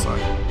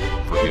website,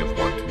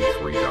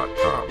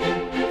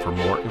 Forgive123.com. For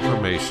more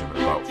information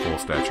about Full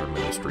Stature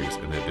Ministries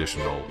and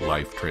additional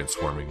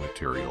life-transforming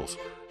materials,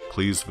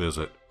 please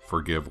visit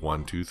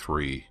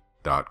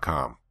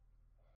Forgive123.com.